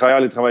employés, les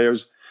travailleurs, les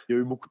travailleuses. Il y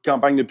a eu beaucoup de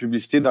campagnes de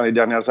publicité dans les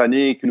dernières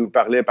années qui nous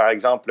parlaient, par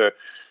exemple,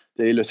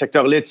 le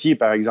secteur laitier,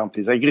 par exemple.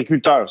 Les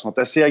agriculteurs sont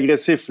assez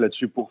agressifs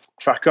là-dessus pour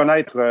faire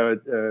connaître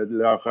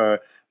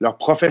leur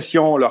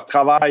profession, leur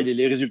travail et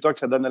les résultats que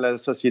ça donne à la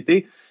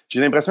société. J'ai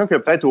l'impression que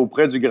peut-être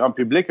auprès du grand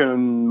public, un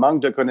manque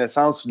de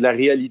connaissance de la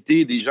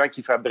réalité des gens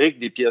qui fabriquent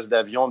des pièces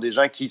d'avion, des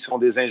gens qui sont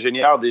des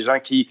ingénieurs, des gens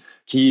qui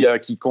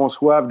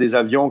conçoivent des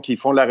avions, qui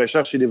font de la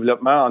recherche et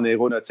développement en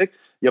aéronautique.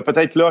 Il y a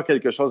peut-être là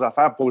quelque chose à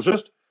faire pour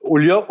juste,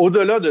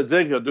 au-delà de dire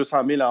qu'il y a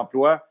 200 000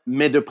 emplois,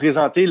 mais de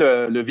présenter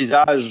le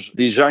visage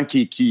des gens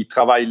qui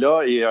travaillent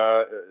là et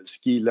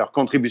leur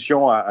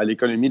contribution à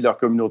l'économie de leur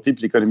communauté et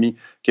l'économie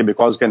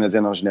québécoise ou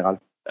canadienne en général.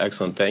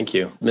 Excellent. Thank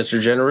you. Mr.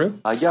 Genereux?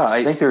 Yeah,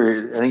 I think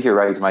you're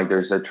right, Mike.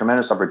 There's a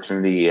tremendous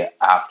opportunity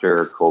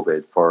after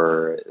COVID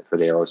for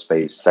the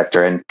aerospace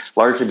sector, and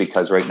largely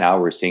because right now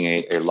we're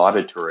seeing a lot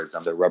of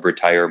tourism, the rubber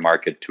tire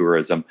market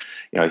tourism,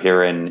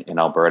 here in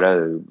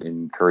Alberta,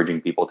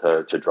 encouraging people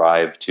to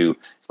drive to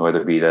whether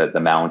it be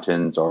the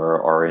mountains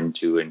or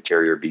into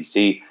interior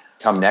BC.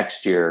 Come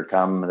next year,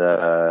 come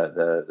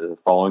the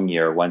following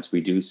year, once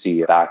we do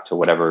see back to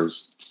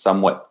whatever's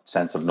somewhat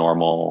sense of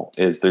normal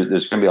is,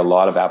 there's going to be a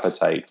lot of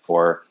appetite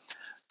for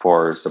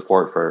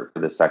support for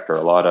the sector,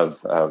 a lot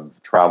of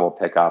travel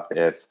pickup.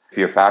 If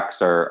your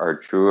facts are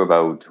true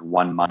about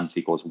 1 month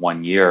equals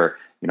 1 year,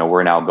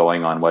 we're now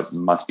going on what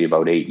must be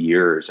about 8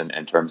 years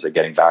in terms of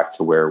getting back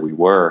to where we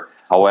were.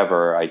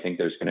 However, I think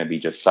there's going to be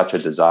just such a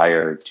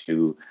desire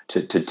to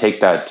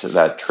take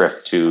that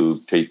trip to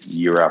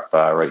Europe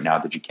right now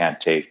that you can't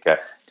take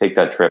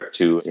that trip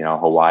to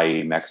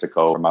Hawaii,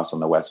 Mexico, from us on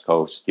the West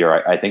Coast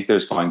here. I think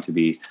there's going to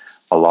be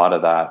a lot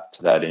of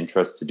that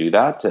interest to do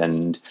that,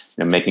 and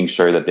making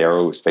sure that the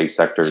aerospace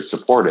sector is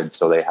supported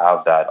so they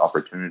have that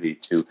opportunity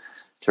to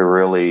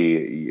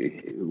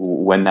really,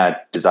 when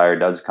that desire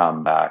does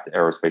come back, the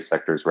aerospace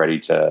sector is ready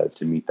to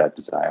meet that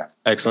desire.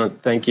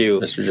 Excellent. Thank you,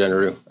 Mr.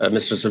 Genereux.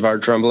 Mr.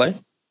 Savard Tremblay,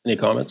 any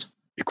comments?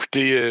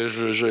 Écoutez,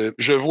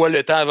 je vois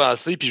le temps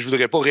avancer, puis je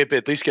voudrais pas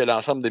répéter ce que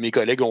l'ensemble de mes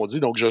collègues ont dit,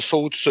 donc je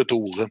saute ce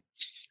tour.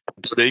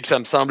 Vous voyez que ça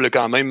me semble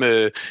quand même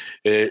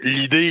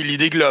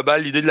l'idée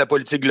globale, l'idée de la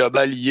politique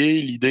globale y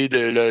est, l'idée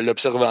de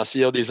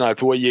l'observancière des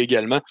emplois y est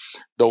également.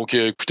 Donc,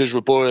 écoutez, je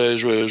veux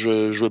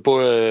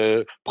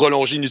pas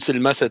prolonger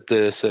inutilement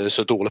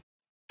ce tour-là.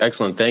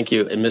 Excellent, thank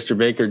you. And Mr.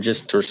 Baker,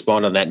 just to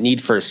respond on that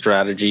need for a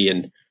strategy,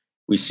 and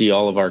we see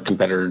all of our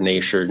competitor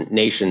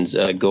nations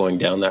going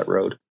down that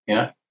road.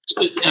 Yeah,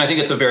 and I think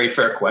it's a very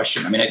fair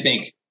question. I mean, I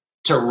think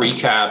to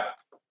recap,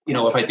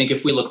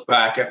 if we look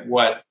back at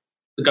what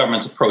the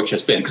government's approach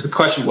has been, because the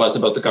question was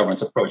about the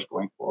government's approach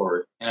going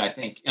forward. And I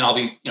think, and I'll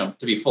be,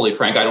 to be fully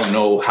frank, I don't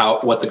know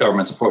what the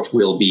government's approach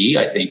will be.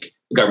 I think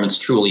the government's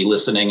truly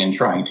listening and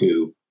trying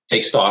to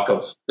take stock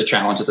of the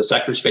challenge that the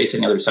sector's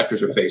facing, other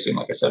sectors are facing,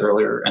 like I said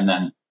earlier, and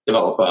then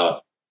develop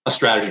a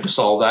strategy to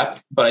solve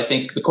that. But I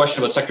think the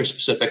question about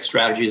sector-specific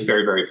strategy is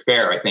very, very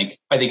fair. I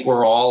think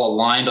we're all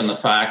aligned on the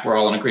fact, we're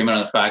all in agreement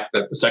on the fact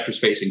that the sector is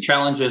facing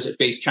challenges. It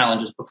faced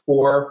challenges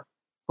before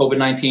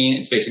COVID-19.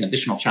 It's facing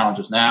additional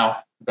challenges now,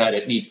 that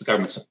it needs the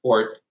government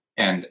support.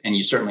 And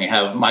you certainly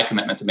have my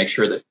commitment to make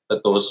sure that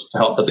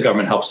the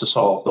government helps to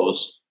solve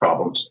those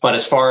problems. But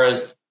as far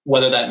as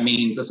whether that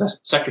means a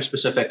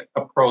sector-specific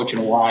approach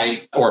and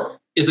why, or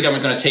is the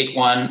government going to take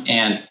one,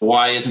 and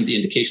why isn't the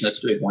indication that's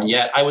doing one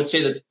yet? I would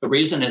say that the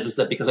reason is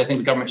that because I think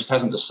the government just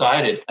hasn't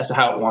decided as to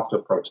how it wants to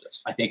approach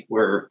this. I think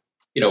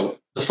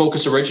the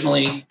focus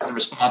originally in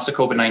response to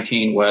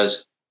COVID-19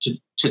 was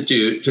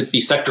to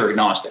be sector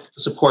agnostic, to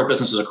support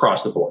businesses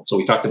across the board. So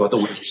we talked about the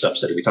wage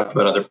subsidy, we talked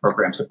about other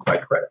programs to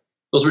provide credit.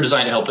 Those were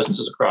designed to help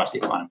businesses across the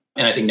economy.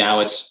 And I think now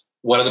it's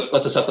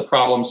let's assess the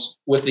problems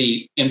with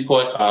the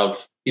input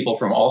of people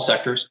from all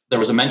sectors. There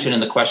was a mention in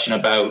the question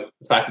about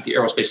the fact that the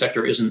aerospace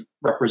sector isn't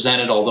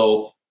represented,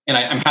 although, and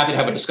I'm happy to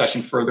have a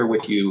discussion further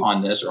with you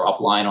on this or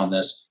offline on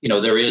this.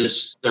 There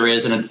is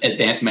an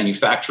advanced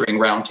manufacturing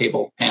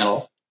roundtable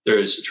panel.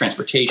 There's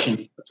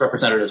transportation that's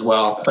represented as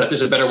well. But if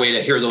there's a better way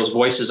to hear those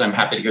voices, I'm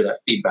happy to hear that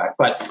feedback.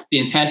 But the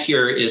intent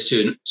here is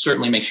to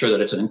certainly make sure that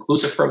it's an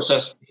inclusive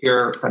process,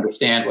 hear,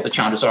 understand what the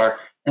challenges are,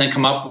 and then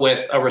come up with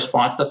a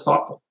response that's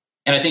thoughtful.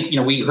 And I think,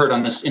 we heard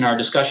on this in our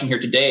discussion here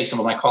today, some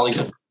of my colleagues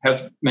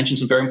have mentioned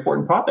some very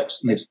important topics,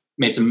 and they've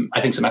made some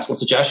excellent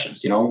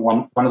suggestions.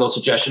 One of those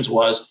suggestions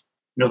was,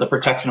 the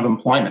protection of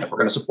employment. If we're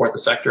going to support the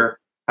sector,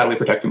 how do we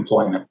protect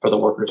employment for the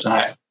workers? And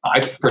I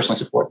personally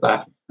support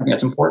that. I think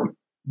that's important.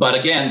 But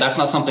again, that's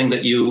not something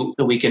that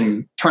we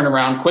can turn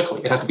around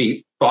quickly. It has to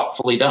be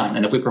thoughtfully done.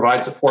 And if we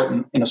provide support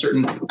in a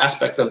certain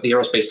aspect of the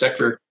aerospace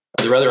sector,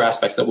 are there other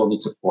aspects that will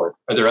need support?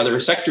 Are there other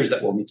sectors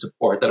that will need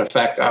support that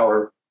affect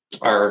our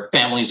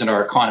families and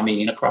our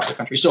economy and across the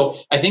country? So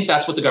I think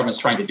that's what the government's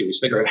trying to do, is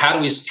figure out how do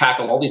we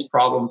tackle all these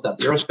problems that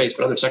the aerospace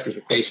but other sectors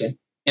are facing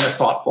in a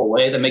thoughtful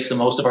way that makes the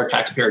most of our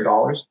taxpayer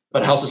dollars,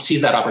 but helps us seize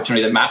that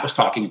opportunity that Matt was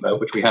talking about,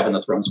 which we have in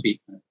the throne speech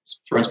in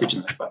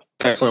the budget.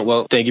 Excellent.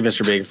 Well, thank you,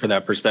 Mr. Baker, for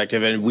that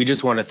perspective. And we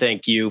just want to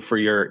thank you for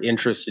your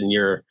interest in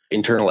your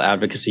internal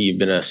advocacy. You've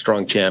been a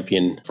strong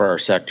champion for our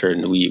sector,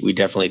 and we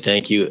definitely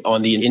thank you.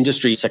 On the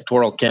Industry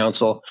Sectoral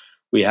Council,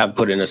 we have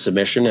put in a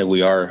submission, and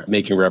we are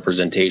making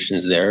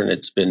representations there, and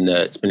it's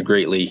been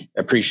greatly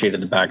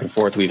appreciated, the back and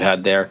forth we've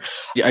had there.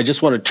 I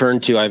just want to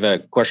turn to, I have a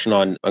question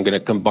I'm going to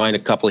combine a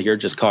couple here,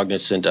 just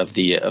cognizant of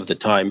the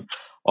time,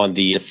 on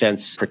the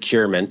defense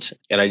procurement.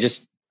 And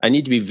I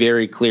need to be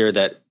very clear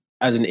that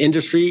as an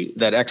industry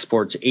that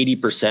exports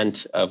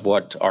 80% of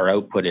what our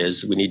output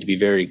is, we need to be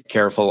very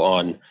careful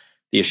on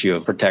the issue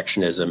of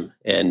protectionism,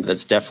 and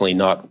that's definitely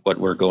not what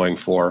we're going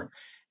for.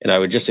 And I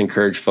would just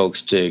encourage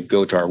folks to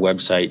go to our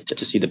website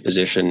to see the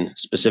position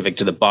specific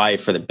to the buy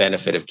for the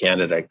benefit of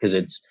Canada, because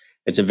it's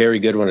a very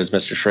good one, as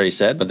Mr. Charest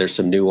said, but there's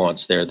some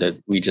nuance there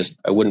that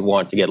I wouldn't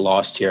want to get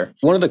lost here.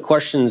 One of the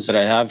questions that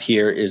I have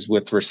here is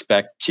with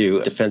respect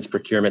to defense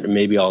procurement, and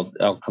maybe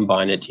I'll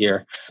combine it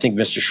here. I think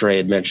Mr. Charest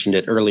had mentioned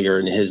it earlier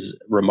in his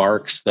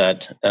remarks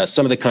that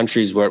some of the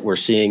countries, what we're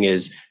seeing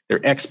is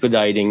they're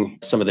expediting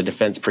some of the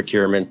defense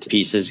procurement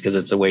pieces because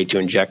it's a way to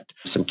inject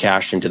some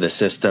cash into the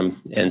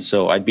system. And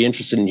so I'd be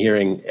interested in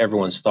hearing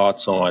everyone's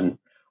thoughts on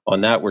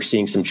that. We're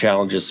seeing some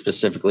challenges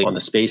specifically on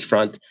the space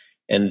front.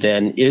 And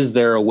then is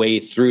there a way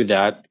through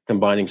that,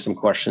 combining some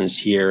questions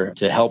here,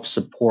 to help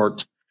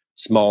support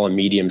small and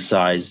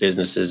medium-sized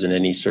businesses and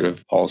any sort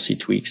of policy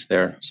tweaks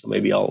there? So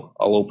maybe I'll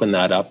open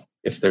that up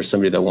if there's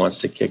somebody that wants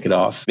to kick it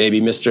off.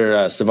 Maybe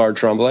Mr. Savard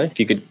Tremblay, if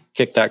you could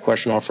kick that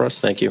question off for us.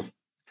 Thank you.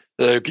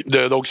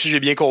 Donc, si j'ai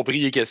bien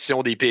compris les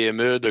questions des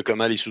PME, de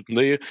comment les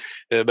soutenir,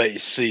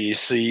 c'est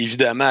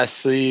évidemment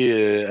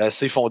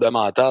assez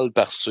fondamental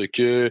parce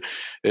que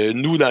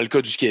nous, dans le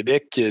cas du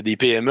Québec, des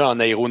PME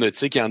en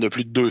aéronautique, il y en a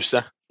plus de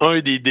 200.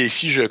 Un des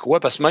défis, je crois,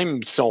 parce que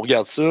même si on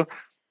regarde ça,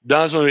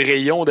 dans un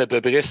rayon d'à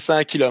peu près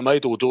 100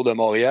 km autour de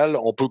Montréal,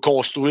 on peut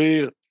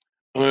construire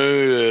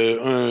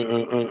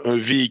un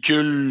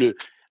véhicule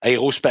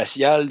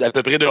aérospatial d'à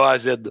peu près de A à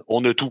Z.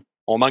 On a tout.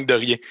 On manque de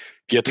rien.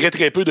 Puis il y a très,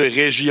 très peu de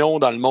régions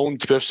dans le monde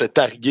qui peuvent se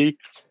targuer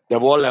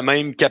d'avoir la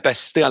même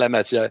capacité en la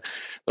matière.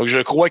 Donc, je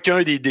crois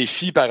qu'un des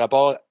défis par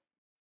rapport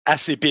à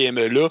ces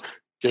PME-là,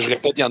 que je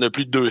répète, il y en a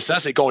plus de 200,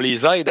 c'est qu'on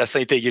les aide à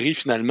s'intégrer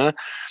finalement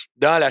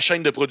dans la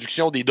chaîne de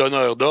production des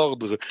donneurs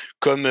d'ordre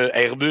comme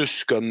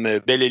Airbus, comme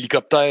Bell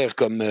Hélicoptère,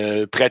 comme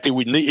Pratt &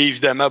 Whitney et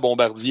évidemment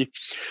Bombardier.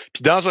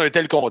 Puis dans un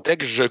tel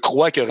contexte, je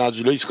crois que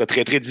rendu là, il sera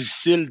très, très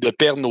difficile de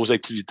perdre nos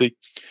activités.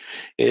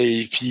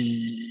 Et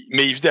puis,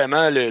 mais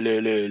évidemment,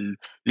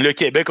 le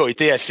Québec a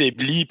été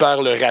affaibli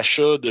par le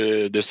rachat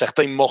de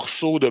certains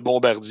morceaux de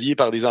Bombardier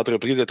par des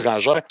entreprises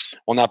étrangères.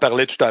 On en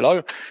parlait tout à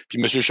l'heure.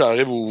 Puis, M.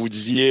 Charest, vous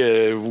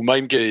disiez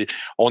vous-même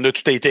qu'on a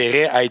tout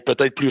intérêt à être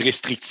peut-être plus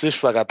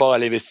restrictif par rapport à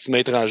l'investissement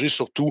étranger,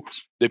 surtout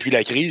depuis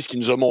la crise, qui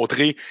nous a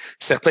montré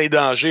certains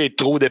dangers être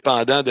trop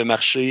dépendants de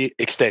marchés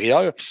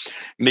extérieurs.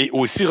 Mais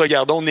aussi,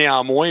 regardons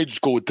néanmoins du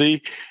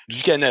côté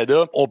du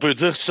Canada. On peut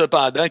dire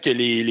cependant que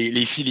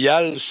les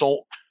filiales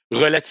sont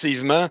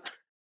relativement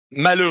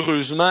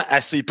malheureusement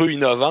assez peu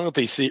innovantes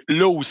et c'est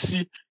là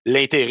aussi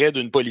l'intérêt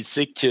d'une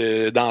politique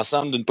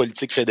d'ensemble, d'une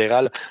politique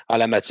fédérale en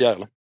la matière.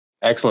 Là.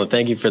 Excellent.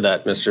 Thank you for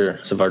that,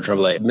 Mr.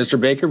 Savard-Tremblay. Mr.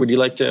 Baker, would you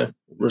like to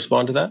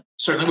respond to that?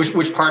 Certainly.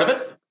 Which part of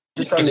it?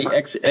 Just on the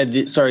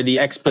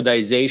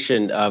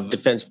expeditization of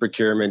defense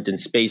procurement and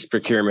space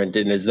procurement,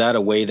 and is that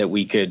a way that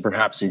we could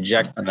perhaps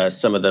inject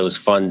some of those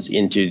funds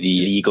into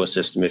the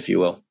ecosystem, if you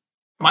will?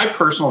 My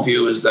personal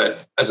view is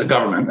that as a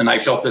government, and I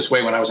felt this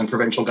way when I was in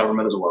provincial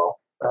government as well,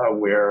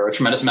 where a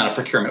tremendous amount of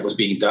procurement was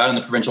being done. In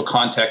the provincial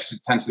context, it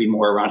tends to be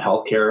more around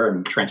healthcare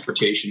and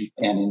transportation.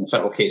 And in the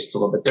federal case, it's a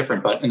little bit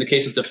different. But in the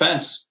case of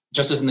defense,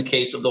 just as in the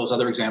case of those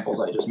other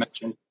examples I just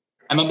mentioned,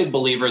 I'm a big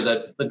believer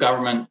that the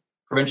government,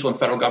 provincial and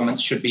federal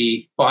governments, should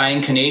be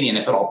buying Canadian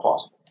if at all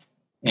possible.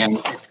 And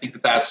I think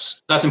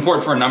that that's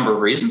important for a number of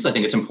reasons. I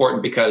think it's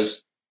important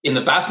because in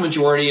the vast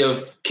majority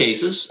of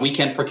cases, we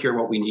can't procure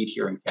what we need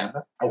here in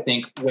Canada. I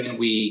think when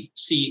we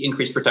see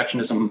increased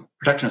protectionist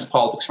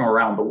politics from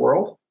around the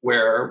world,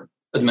 where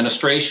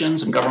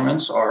administrations and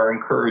governments are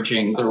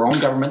encouraging their own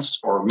governments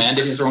or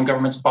mandating their own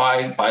governments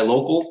buy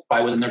local,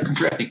 buy within their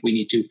country, I think we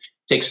need to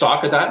take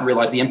stock of that and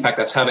realize the impact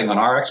that's having on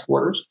our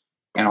exporters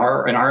and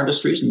our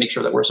industries and make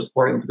sure that we're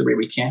supporting them the way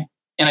we can.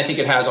 And I think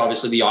it has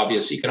obviously the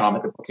obvious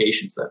economic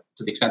implications that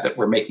to the extent that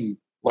we're making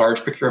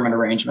large procurement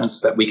arrangements,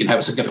 that we can have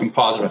a significant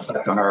positive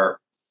effect on our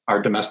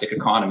domestic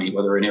economy,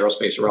 whether in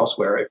aerospace or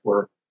elsewhere, if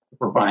we're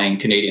buying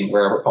Canadian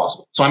wherever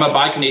possible. So I'm a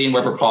buy Canadian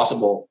wherever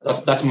possible.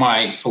 That's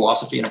my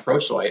philosophy and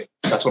approach. So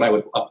that's what I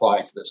would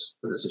apply to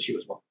this issue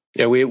as well.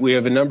 Yeah, we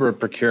have a number of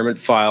procurement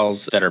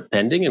files that are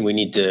pending, and we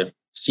need to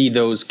see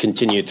those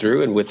continue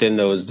through. And within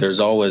those, there's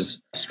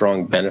always a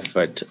strong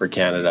benefit for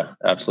Canada.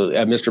 Absolutely.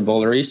 Mr.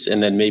 Boulerice,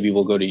 and then maybe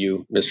we'll go to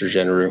you, Mr.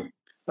 Genereux.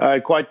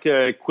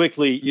 Quite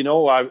quickly,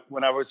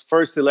 when I was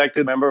first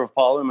elected member of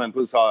parliament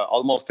was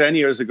almost 10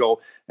 years ago,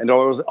 and there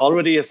was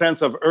already a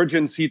sense of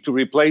urgency to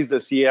replace the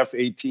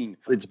CF-18.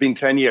 It's been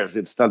 10 years.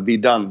 It's not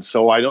been done.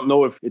 So I don't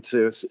know if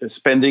it's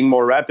spending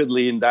more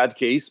rapidly in that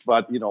case,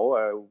 but,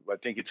 I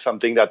think it's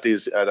something that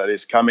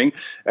is coming.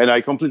 And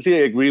I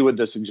completely agree with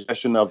the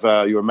suggestion of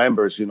your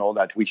members,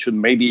 that we should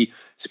maybe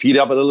speed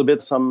up a little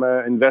bit some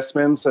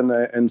investments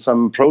and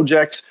some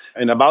projects.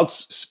 And about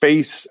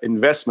space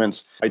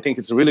investments, I think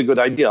it's a really good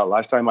idea.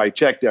 Last time I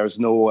checked, there's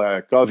no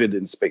COVID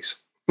in space.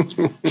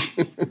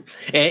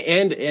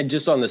 and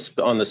just on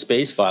the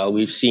space file,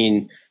 we've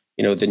seen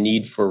the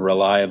need for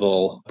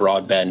reliable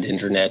broadband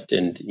internet,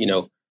 and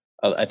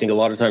I think a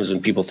lot of times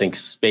when people think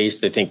space,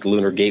 they think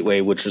Lunar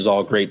Gateway, which is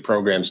all great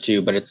programs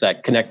too, but it's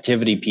that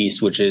connectivity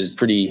piece which is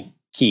pretty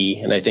key.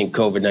 And I think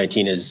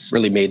COVID-19 has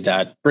really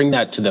bring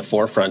that to the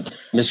forefront.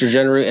 Mr.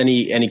 Genereux,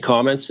 any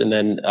comments? And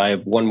then I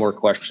have one more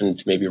question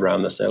to maybe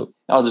round this out.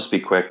 I'll just be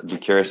quick. I'm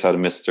curious how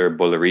Mr.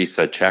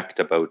 Boulerice checked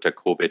about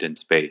COVID in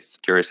space.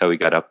 Curious how he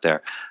got up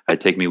there.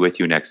 Take me with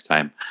you next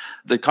time.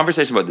 The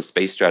conversation about the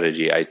space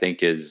strategy, I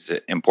think, is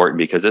important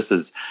because this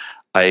is,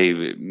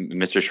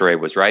 Mr.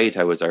 Charest was right.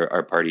 I was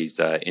our party's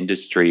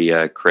industry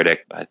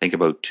critic, I think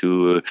about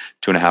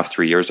 2.5,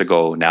 3 years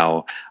ago.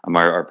 Now I'm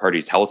our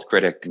party's health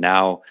critic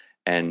now.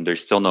 And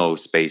there's still no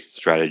space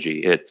strategy.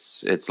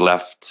 It's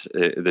left.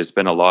 There's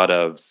been a lot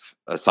of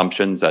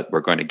assumptions that we're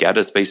going to get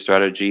a space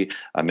strategy.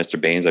 Mr.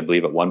 Baines, I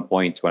believe, at one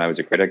point when I was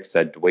a critic,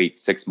 said, "Wait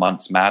 6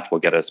 months, Matt. We'll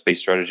get a space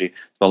strategy."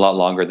 It's been a lot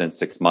longer than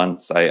 6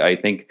 months. I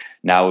think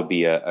now would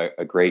be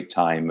a great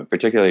time,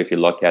 particularly if you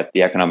look at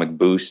the economic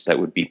boost that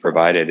would be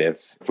provided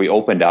if we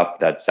opened up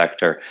that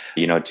sector,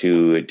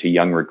 to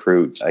young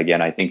recruits.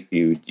 Again, I think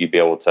you'd be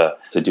able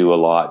to do a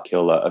lot,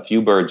 kill a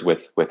few birds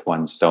with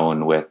one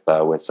stone with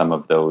some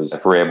of those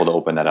if we're able to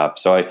open that up.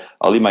 So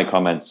I'll leave my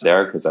comments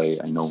there because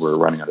I know we're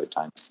running out of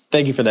time.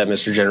 Thank you for that,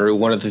 Mr. Genereux.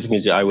 One of the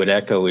things that I would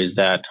echo is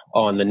that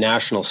on the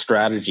national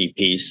strategy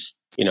piece,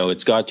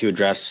 it's got to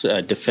address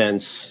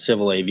defense,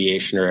 civil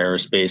aviation or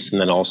aerospace,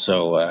 and then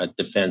also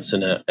defense.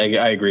 And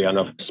I agree on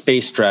a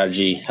space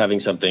strategy, having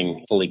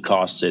something fully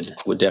costed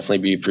would definitely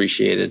be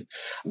appreciated.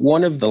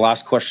 One of the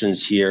last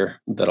questions here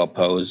that I'll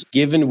pose,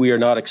 given we are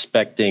not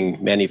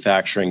expecting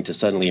manufacturing to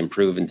suddenly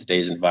improve in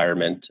today's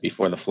environment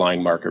before the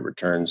flying market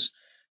returns,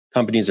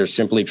 companies are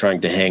simply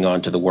trying to hang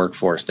on to the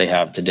workforce they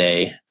have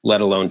today,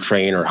 let alone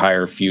train or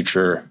hire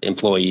future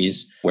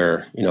employees,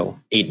 where,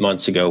 8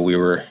 months ago, we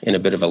were in a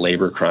bit of a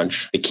labor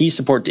crunch. The key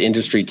support to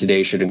industry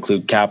today should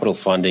include capital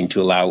funding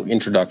to allow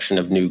introduction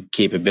of new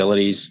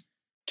capabilities,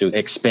 to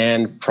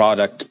expand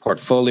product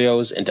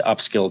portfolios, and to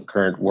upskill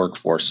current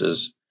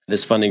workforces.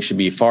 This funding should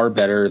be far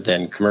better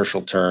than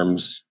commercial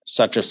terms.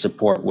 Such a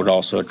support would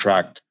also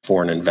attract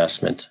foreign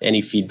investment.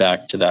 Any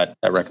feedback to that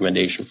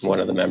recommendation from one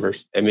of the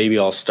members? And maybe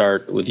I'll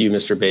start with you,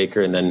 Mr.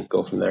 Baker, and then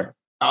go from there.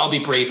 I'll be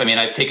brief. I mean,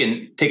 I've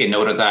taken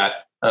note of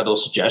that,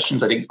 those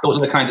suggestions. I think those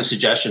are the kinds of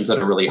suggestions that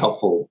are really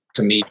helpful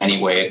to me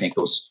anyway. I think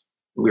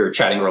we were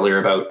chatting earlier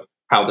about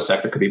how the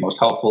sector could be most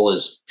helpful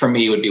for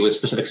me would be with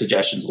specific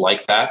suggestions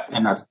like that.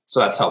 And that's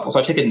helpful. So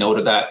I've taken note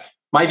of that.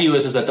 My view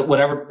is that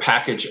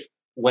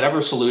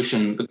whatever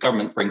solution the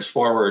government brings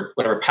forward,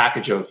 whatever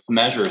package of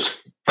measures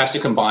has to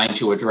combine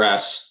to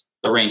address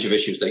the range of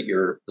issues that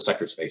the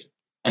sector is facing.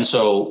 And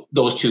so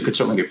those two could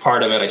certainly be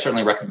part of it. I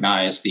certainly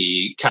recognize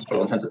the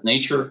capital intensive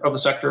nature of the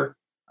sector.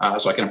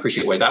 So I can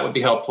appreciate why that would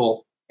be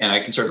helpful. And I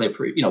can certainly,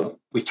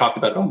 we've talked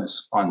about on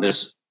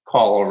this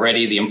call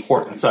already, the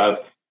importance of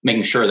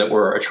making sure that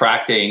we're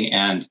attracting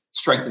and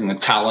strengthening the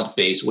talent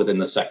base within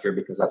the sector,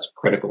 because that's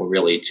critical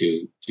really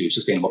to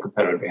sustainable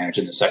competitive advantage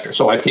in the sector.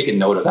 So I've taken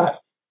note of that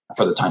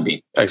for the time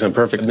being. Excellent.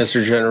 Perfect.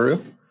 Mr. Genereux?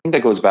 I think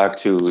that goes back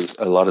to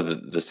a lot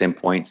of the same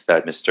points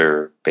that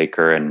Mr.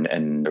 Baker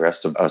and the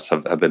rest of us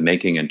have been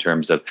making in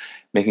terms of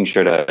making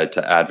sure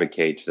to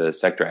advocate, the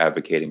sector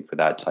advocating for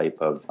that type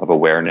of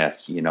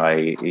awareness. We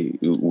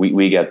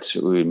get,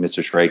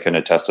 Mr. Charest can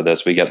attest to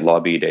this, we get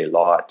lobbied a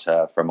lot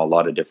from a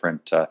lot of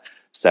different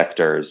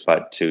sectors,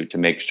 but to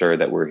make sure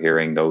that we're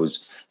hearing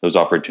those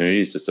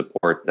opportunities to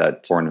support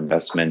that foreign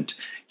investment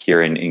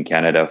here in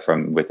Canada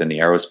from within the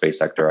aerospace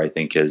sector, I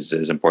think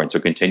is important. So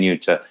continue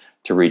to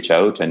reach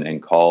out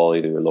and call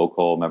either your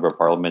local member of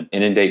parliament,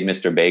 inundate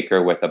Mr.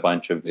 Baker with a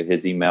bunch of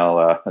his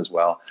email as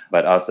well,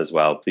 but us as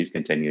well. Please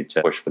continue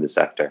to push for the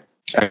sector.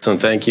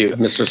 Excellent. Thank you.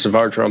 Mr.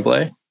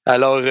 Savard-Tremblay?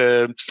 Alors,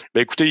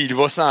 écoutez, il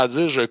va sans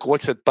dire, je crois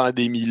que cette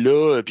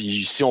pandémie-là,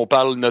 puis si on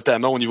parle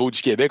notamment au niveau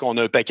du Québec, on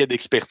a un paquet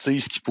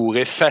d'expertise qui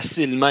pourrait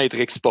facilement être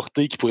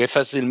exporté, qui pourrait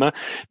facilement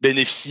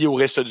bénéficier au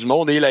reste du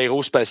monde, et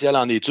l'aérospatiale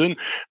en est une.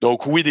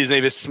 Donc oui, des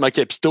investissements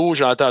capitaux.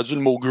 J'ai entendu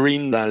le mot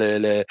green dans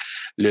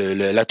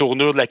la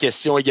tournure de la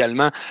question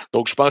également.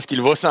 Donc je pense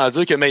qu'il va sans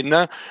dire que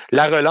maintenant,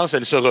 la relance,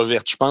 elle sera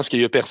verte. Je pense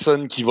qu'il y a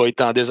personne qui va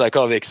être en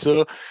désaccord avec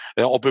ça.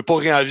 On peut pas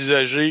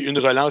réenvisager une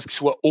relance qui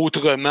soit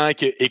autrement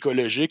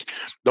qu'écologique.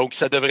 Donc,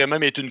 ça devrait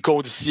même être une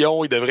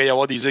condition. Il devrait y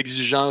avoir des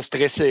exigences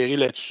très serrées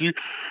là-dessus.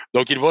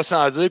 Donc, il va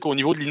sans dire qu'au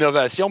niveau de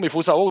l'innovation, mais il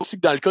faut savoir aussi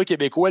que dans le cas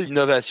québécois,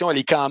 l'innovation, elle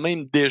est quand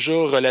même déjà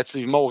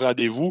relativement au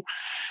rendez-vous.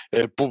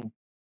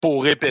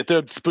 Pour répéter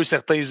un petit peu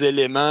certains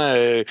éléments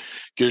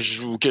que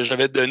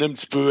j'avais donné un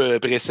petit peu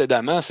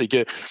précédemment, c'est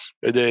que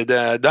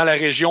dans la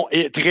région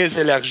très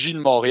élargie de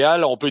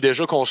Montréal, on peut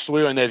déjà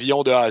construire un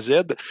avion de A à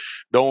Z.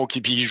 Donc,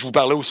 et puis je vous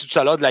parlais aussi tout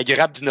à l'heure de la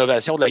grappe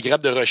d'innovation, de la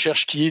grappe de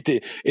recherche qui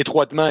est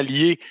étroitement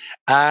liée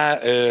à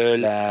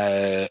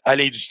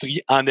l'industrie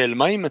en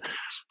elle-même.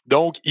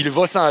 Donc, il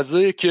va sans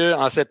dire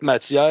qu'en cette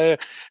matière,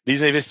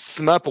 des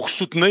investissements pour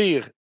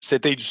soutenir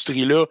cette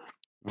industrie-là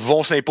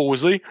vont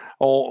s'imposer,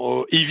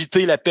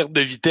 éviter la perte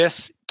de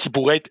vitesse qui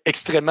pourrait être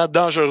extrêmement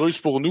dangereuse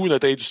pour nous.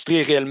 Notre industrie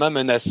est réellement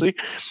menacée.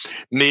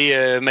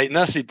 Mais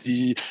maintenant,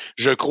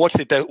 je crois que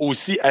c'est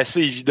aussi assez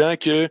évident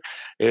que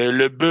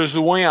le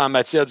besoin en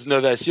matière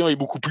d'innovation est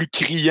beaucoup plus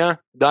criant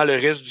dans le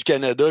reste du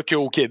Canada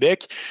qu'au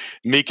Québec,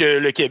 mais que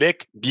le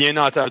Québec, bien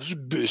entendu,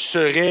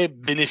 serait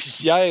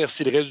bénéficiaire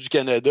si le reste du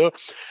Canada,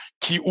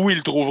 où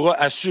il trouvera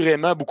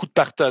assurément beaucoup de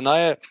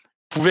partenaires,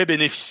 pouvait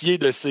bénéficier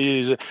de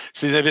ces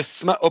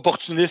investissements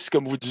opportunistes,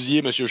 comme vous disiez,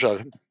 M.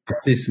 Charest.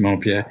 Si, Simon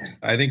Pierre.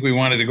 I think we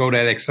wanted to go to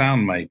that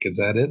sound, Mike. Is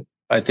that it?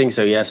 I think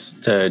so, yes,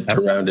 to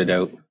round it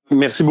out.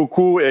 Merci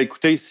beaucoup.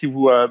 Écoutez, si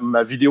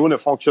ma vidéo ne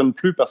fonctionne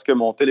plus parce que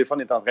mon téléphone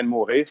est en train de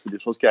mourir, c'est des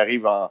choses qui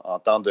arrivent en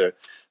temps de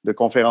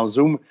conférence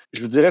Zoom.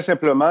 Je vous dirais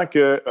simplement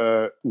que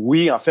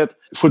oui, en fait,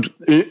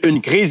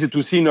 une crise est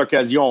aussi une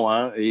occasion,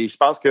 hein, et je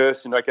pense que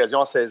c'est une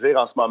occasion à saisir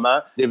en ce moment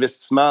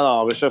d'investissement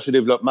en recherche et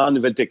développement,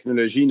 nouvelles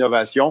technologies,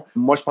 innovation.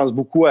 Moi, je pense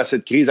beaucoup à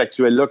cette crise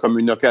actuelle-là comme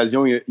une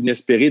occasion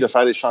inespérée de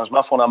faire des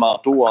changements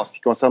fondamentaux en ce qui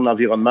concerne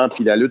l'environnement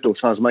puis la lutte au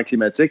changement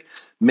climatique.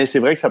 Mais c'est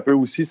vrai que ça peut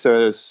aussi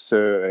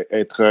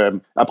être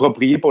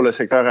approprié pour le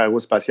secteur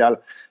aérospatial.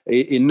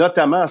 Et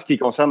notamment en ce qui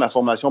concerne la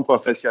formation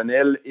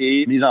professionnelle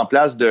et mise en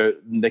place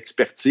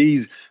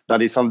d'expertise dans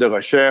des centres de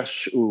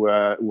recherche ou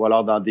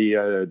alors dans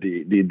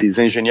des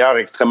ingénieurs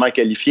extrêmement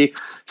qualifiés.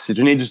 C'est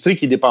une industrie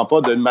qui ne dépend pas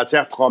d'une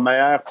matière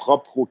première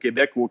propre au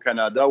Québec ou au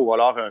Canada ou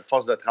alors une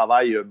force de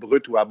travail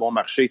brute ou à bon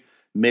marché,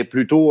 mais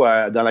plutôt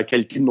dans la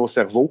qualité de nos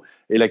cerveaux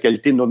et la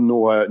qualité de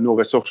nos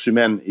ressources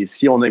humaines. Et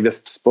si on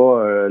n'investit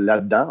pas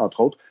là-dedans,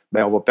 entre autres,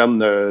 on va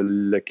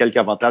perdre quelques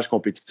avantages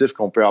compétitifs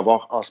qu'on peut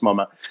avoir en ce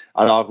moment.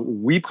 Alors,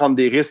 oui, prendre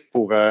des risques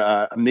pour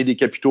amener des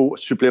capitaux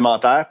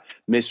supplémentaires,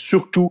 mais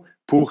surtout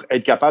pour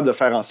être capable de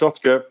faire en sorte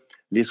que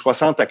les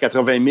 60 à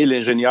 80 000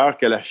 ingénieurs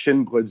que la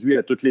Chine produit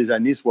à toutes les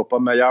années ne soient pas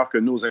meilleurs que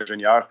nos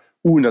ingénieurs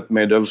ou notre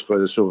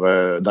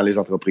main-d'œuvre dans les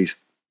entreprises.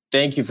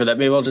 Thank you for that.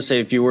 Maybe I'll just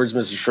say a few words,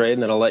 Mr. Charest,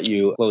 and then I'll let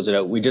you close it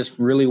out. We just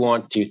really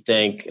want to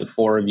thank the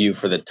four of you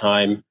for the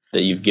time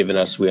that you've given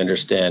us. We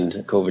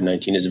understand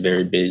COVID-19 is a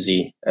very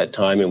busy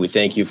time, and we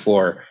thank you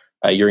for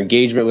your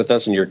engagement with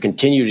us and your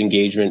continued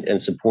engagement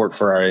and support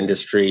for our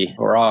industry,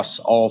 or us,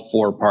 all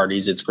four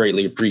parties. It's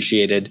greatly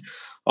appreciated.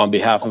 On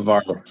behalf of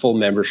our full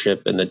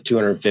membership and the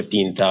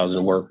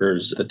 215,000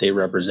 workers that they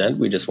represent,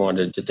 we just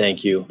wanted to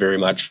thank you very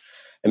much.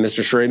 And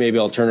Mr. Charest, maybe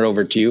I'll turn it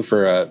over to you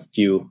for a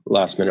few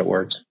last-minute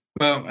words.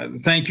 Well,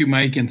 thank you,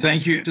 Mike, and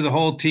thank you to the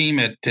whole team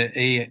at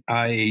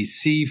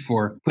AIAC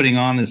for putting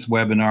on this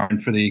webinar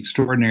and for the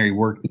extraordinary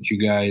work that you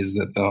guys,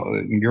 that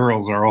the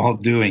girls are all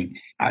doing.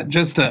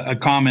 Just a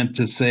comment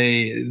to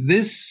say,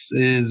 this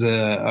is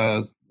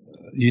a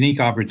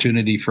unique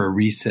opportunity for a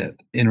reset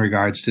in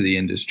regards to the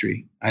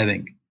industry, I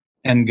think,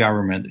 and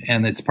government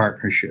and its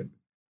partnership.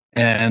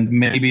 and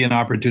maybe an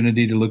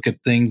opportunity to look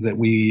at things that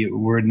we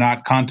were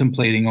not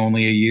contemplating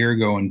only a year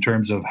ago in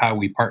terms of how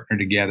we partner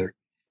together.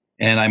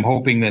 And I'm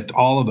hoping that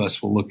all of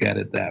us will look at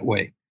it that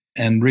way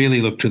and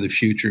really look to the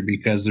future,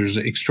 because there's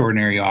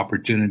extraordinary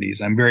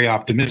opportunities. I'm very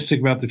optimistic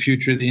about the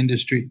future of the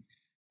industry,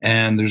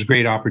 and there's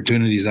great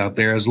opportunities out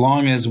there as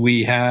long as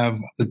we have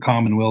the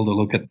common will to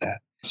look at that.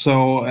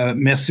 So,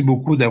 merci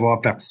beaucoup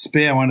d'avoir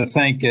participé. I want to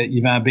thank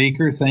Yvan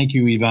Baker. Thank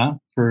you, Yvan,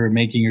 for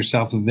making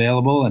yourself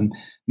available. And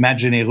Matt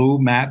Généraux,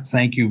 Matt,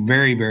 thank you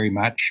very, very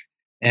much.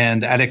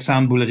 And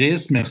Alexandre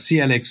Boulris,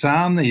 merci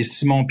Alexandre. Et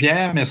Simon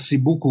Pierre, merci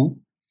beaucoup.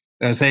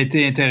 Ça a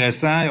été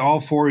intéressant.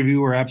 All four of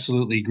you were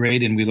absolutely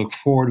great, and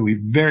we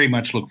very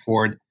much look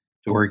forward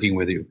to working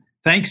with you.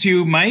 Thanks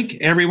you, Mike,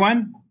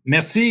 everyone.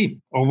 Merci.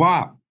 Au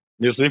revoir.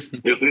 Merci.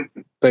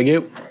 Thank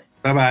you.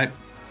 Bye-bye.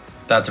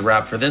 That's a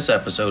wrap for this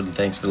episode, and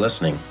thanks for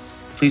listening.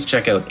 Please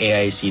check out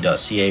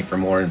AIC.ca for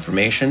more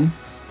information,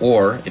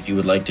 or if you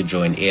would like to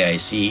join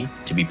AIC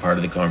to be part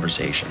of the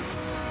conversation.